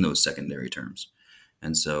win those secondary terms.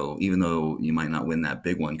 And so even though you might not win that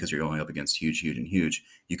big one because you're going up against huge, huge, and huge,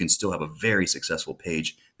 you can still have a very successful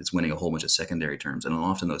page that's winning a whole bunch of secondary terms. And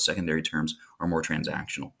often those secondary terms are more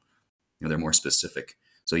transactional. They're more specific.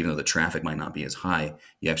 So even though the traffic might not be as high,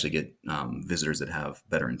 you actually get visitors that have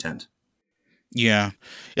better intent. Yeah.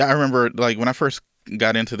 Yeah, I remember like when I first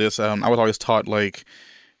got into this, I was always taught like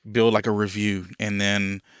build like a review and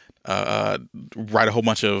then write a whole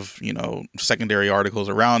bunch of secondary articles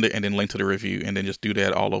around it and then link to the review and then just do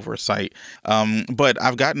that all over a site. But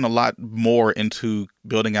I've gotten a lot more into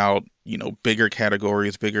building out bigger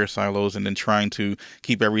categories, bigger silos, and then trying to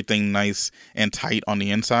keep everything nice and tight on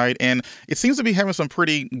the inside. And it seems to be having some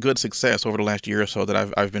pretty good success over the last year or so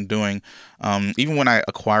that I've been doing. Even when I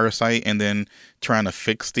acquire a site and then trying to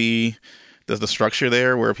fix the structure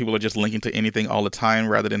there where people are just linking to anything all the time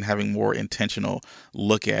rather than having more intentional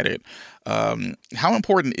look at it. How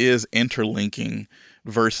important is interlinking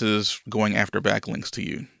versus going after backlinks to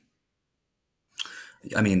you?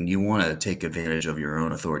 I mean, you want to take advantage of your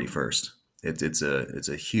own authority first. It's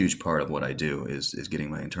a huge part of what I do is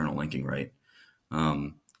getting my internal linking right.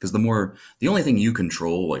 Because the only thing you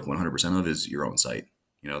control like 100% of is your own site.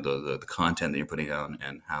 The content that you're putting out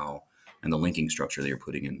and the linking structure that you're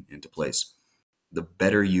putting into place. The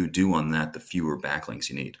better you do on that, the fewer backlinks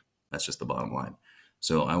you need. That's just the bottom line.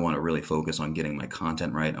 So I want to really focus on getting my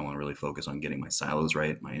content right. I want to really focus on getting my silos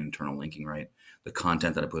right, my internal linking right, the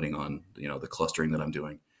content that I'm putting on, the clustering that I'm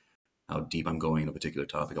doing, how deep I'm going in a particular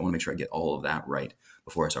topic. I want to make sure I get all of that right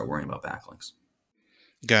before I start worrying about backlinks.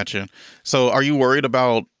 Gotcha. So are you worried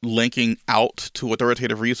about linking out to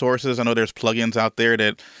authoritative resources? I know there's plugins out there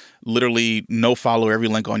that literally no follow every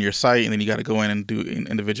link on your site, and then you got to go in and do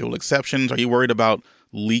individual exceptions. Are you worried about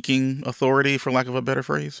leaking authority, for lack of a better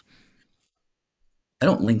phrase? I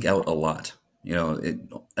don't link out a lot. I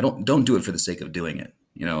don't do it for the sake of doing it.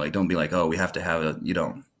 Like don't be like, oh, we have to have you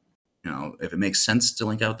don't. If it makes sense to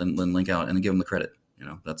link out, then link out and then give them the credit.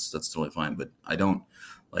 That's totally fine. But I don't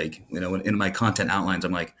like, in my content outlines,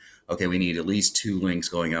 I'm like, okay, we need at least 2 links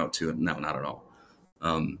going out to it. No, not at all.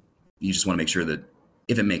 You just want to make sure that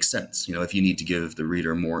if it makes sense, if you need to give the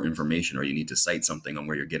reader more information or you need to cite something on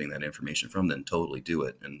where you're getting that information from, then totally do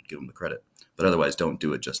it and give them the credit. But otherwise, don't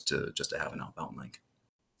do it just to have an outbound link.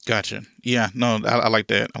 Gotcha. Yeah, no, I like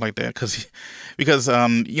that. I like that because you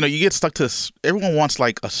get stuck to everyone wants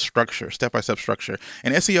like a structure, step-by-step structure,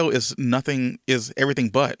 and SEO is everything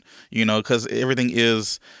but, because everything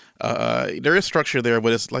is there is structure there,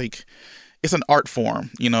 but it's like it's an art form,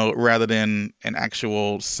 rather than an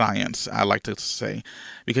actual science. I like to say,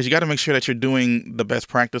 because you got to make sure that you're doing the best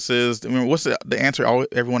practices. I mean, what's the answer?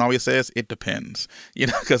 Everyone always says it depends,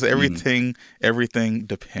 because everything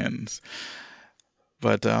depends.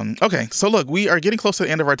 But, okay. So look, we are getting close to the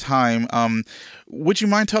end of our time. Would you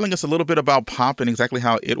mind telling us a little bit about Pop and exactly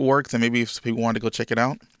how it works, and maybe if people wanted to go check it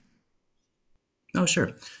out? Oh,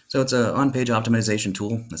 sure. So it's a on-page optimization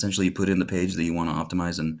tool. Essentially, you put in the page that you want to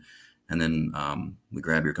optimize, and then we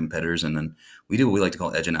grab your competitors, and then we do what we like to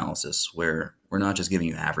call edge analysis, where we're not just giving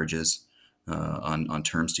you averages on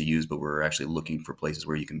terms to use, but we're actually looking for places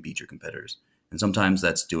where you can beat your competitors. And sometimes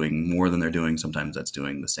that's doing more than they're doing. Sometimes that's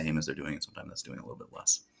doing the same as they're doing. And sometimes that's doing a little bit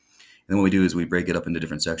less. And then what we do is we break it up into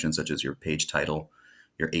different sections, such as your page title,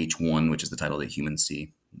 your H1, which is the title that humans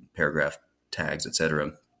see, paragraph tags,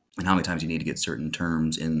 etc., and how many times you need to get certain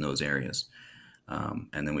terms in those areas. And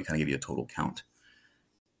then we kind of give you a total count.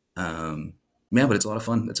 Yeah, but it's a lot of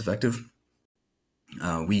fun. It's effective.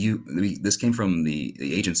 This came from the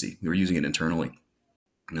agency. We were using it internally.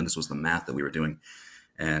 And this was the math that we were doing.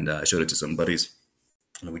 And I showed it to some buddies.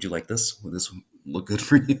 would you like this? Would this look good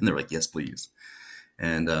for you? And they're like, yes, please.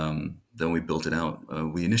 And then we built it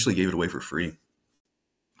out. We initially gave it away for free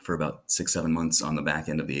for about 6, 7 months on the back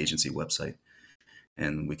end of the agency website.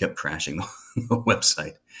 And we kept crashing the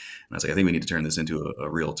website. And I was like, I think we need to turn this into a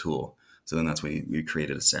real tool. So then that's when we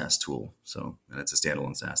created a SaaS tool. So, and it's a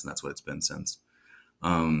standalone SaaS, and that's what it's been since.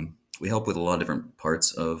 We help with a lot of different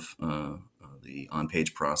parts of the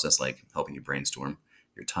on-page process, like helping you brainstorm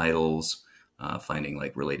your titles, finding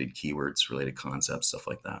like related keywords, related concepts, stuff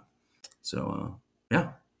like that. So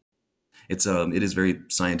yeah, it is very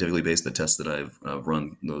scientifically based. The tests that I've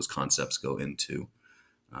run, those concepts go into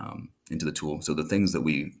the tool. So the things that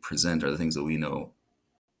we present are the things that we know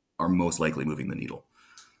are most likely moving the needle.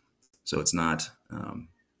 So it's not.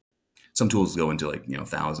 Some tools go into like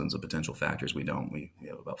thousands of potential factors. We don't. We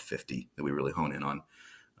have about 50 that we really hone in on.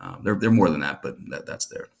 They're more than that, but that's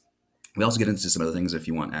there. We also get into some other things if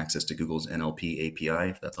you want access to Google's NLP API,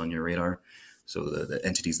 if that's on your radar. So the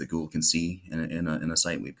entities that Google can see in a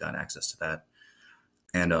site, we've got access to that.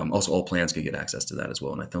 And also all plans can get access to that as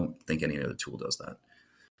well. And I don't think any other tool does that.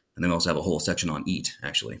 And then we also have a whole section on EAT,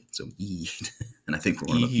 actually. So EAT. And I think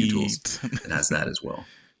we're one of the few tools that has that as well.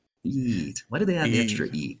 EAT. Why did they add the extra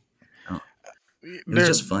E? Oh, it was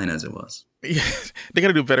just fine as it was. Yeah, they got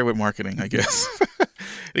to do better with marketing, I guess.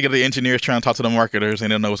 They got the engineers trying to talk to the marketers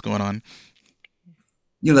and they don't know what's going on.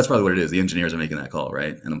 That's probably what it is. The engineers are making that call,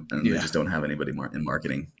 right? And they just don't have anybody in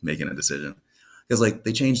marketing making a decision. Because like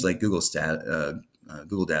they changed like Google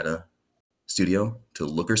Data Studio to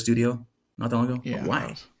Looker Studio not that long ago. Yeah.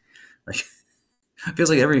 Why? Like, it feels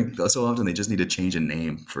like every so often they just need to change a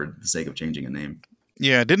name for the sake of changing a name.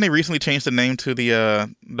 Yeah, didn't they recently change the name to the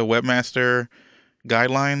Webmaster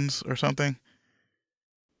Guidelines or something?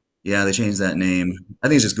 Yeah, they changed that name. I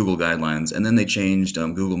think it's just Google Guidelines, and then they changed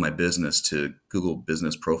Google My Business to Google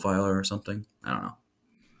Business Profiler or something. I don't know.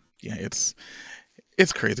 Yeah, it's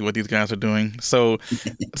crazy what these guys are doing. So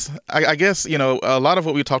I guess a lot of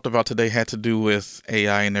what we talked about today had to do with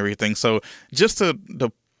AI and everything. So just to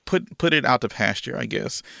put it out to pasture, I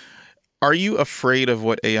guess. Are you afraid of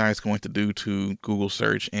what AI is going to do to Google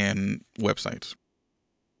search and websites?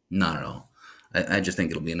 Not at all. I just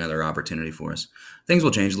think it'll be another opportunity for us. Things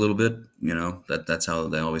will change a little bit, that's how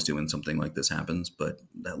they always do when something like this happens. But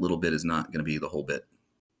that little bit is not going to be the whole bit.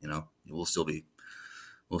 We'll still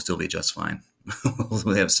be just fine.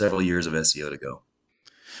 We have several years of SEO to go.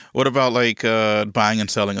 What about like buying and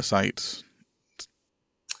selling a site?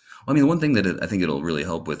 I mean, the one thing that I think it'll really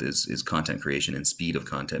help with is content creation and speed of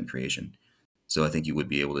content creation. So I think you would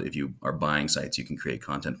be able to, if you are buying sites, you can create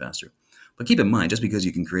content faster. But keep in mind, just because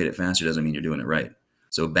you can create it faster doesn't mean you're doing it right.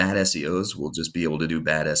 So bad SEOs will just be able to do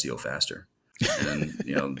bad SEO faster,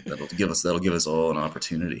 and that'll give us all an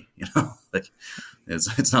opportunity. Like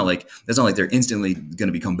it's not like they're instantly going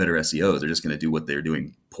to become better SEOs. They're just going to do what they're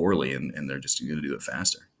doing poorly, and they're just going to do it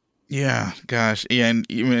faster. Yeah, gosh. Yeah, and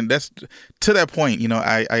I mean that's to that point,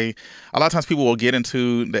 I a lot of times people will get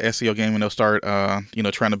into the SEO game and they'll start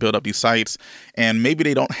trying to build up these sites, and maybe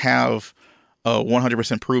they don't have a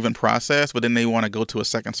 100% proven process, but then they want to go to a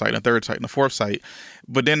second site, a third site, and a fourth site,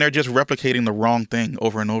 but then they're just replicating the wrong thing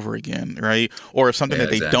over and over again, right? Or if something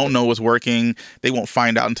that they don't know is working, they won't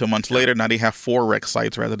find out until months later. Now they have 4 rec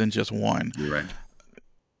sites rather than just one. You're right.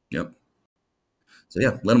 Yep. So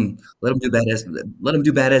yeah, let them do bad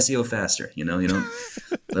SEO faster. You don't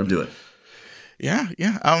let them do it. Yeah.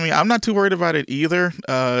 I mean, I'm not too worried about it either.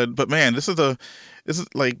 But man, this is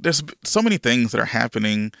like there's so many things that are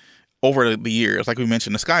happening over the years. Like we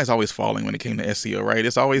mentioned, the sky is always falling when it came to SEO, right?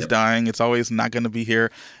 It's always dying. It's always not going to be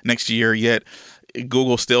here next year. Yet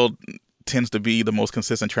Google still tends to be the most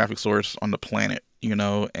consistent traffic source on the planet.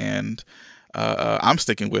 And I'm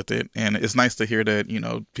sticking with it, and it's nice to hear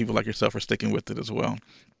that people like yourself are sticking with it as well.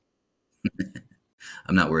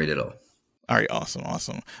 I'm not worried at all. All right,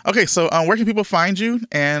 awesome. Okay, so where can people find you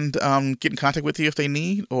and get in contact with you if they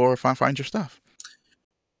need or find your stuff?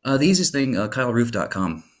 The easiest thing,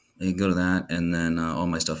 KyleRoof.com. You can go to that, and then all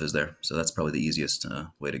my stuff is there. So that's probably the easiest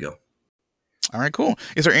way to go. All right, cool.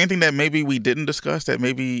 Is there anything that maybe we didn't discuss that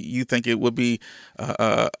maybe you think it would be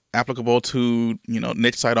applicable to,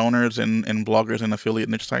 niche site owners and bloggers and affiliate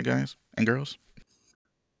niche site guys and girls?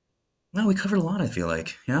 Well, we covered a lot, I feel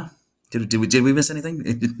like. Yeah. Did we miss anything?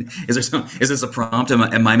 Is this a prompt?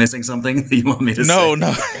 Am I missing something that you want me to say? No,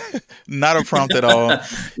 no, not a prompt at all. Yeah,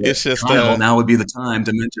 It's just, Kyle, now would be the time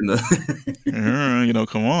to mention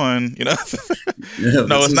come on, Yeah, no, this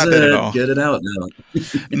it's is not that at it. all. Get it out now.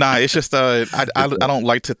 Nah, it's just, I Good stuff. don't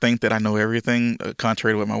like to think that I know everything,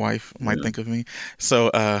 contrary to what my wife might Yeah. think of me.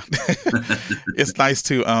 So, it's nice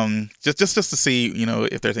to, just to see,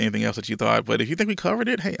 if there's anything else that you thought. But if you think we covered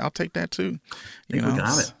it, hey, I'll take that too. I think we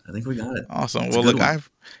got it. I think we got it. Awesome. It's a Well, good look, one.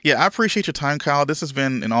 I appreciate your time, Kyle. This has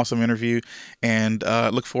been an awesome interview, and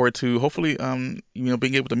look forward to hopefully,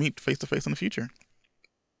 being able to meet face to face in the future.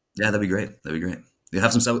 Yeah, that'd be great. That'd be great. We'll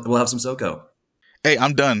have some SoCo. Hey,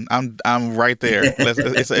 I'm done. I'm right there.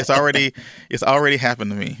 It's already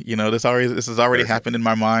happened to me. This has already Perfect. happened in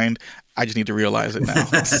my mind. I just need to realize it now.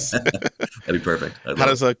 That'd be perfect. I'd How love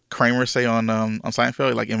does it. Kramer say on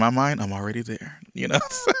Seinfeld? Like in my mind, I'm already there. So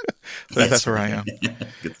that's That's where I right. am.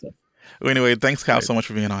 Good stuff. Well, anyway, thanks, Kyle, Great. so much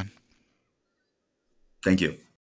for being on. Thank you.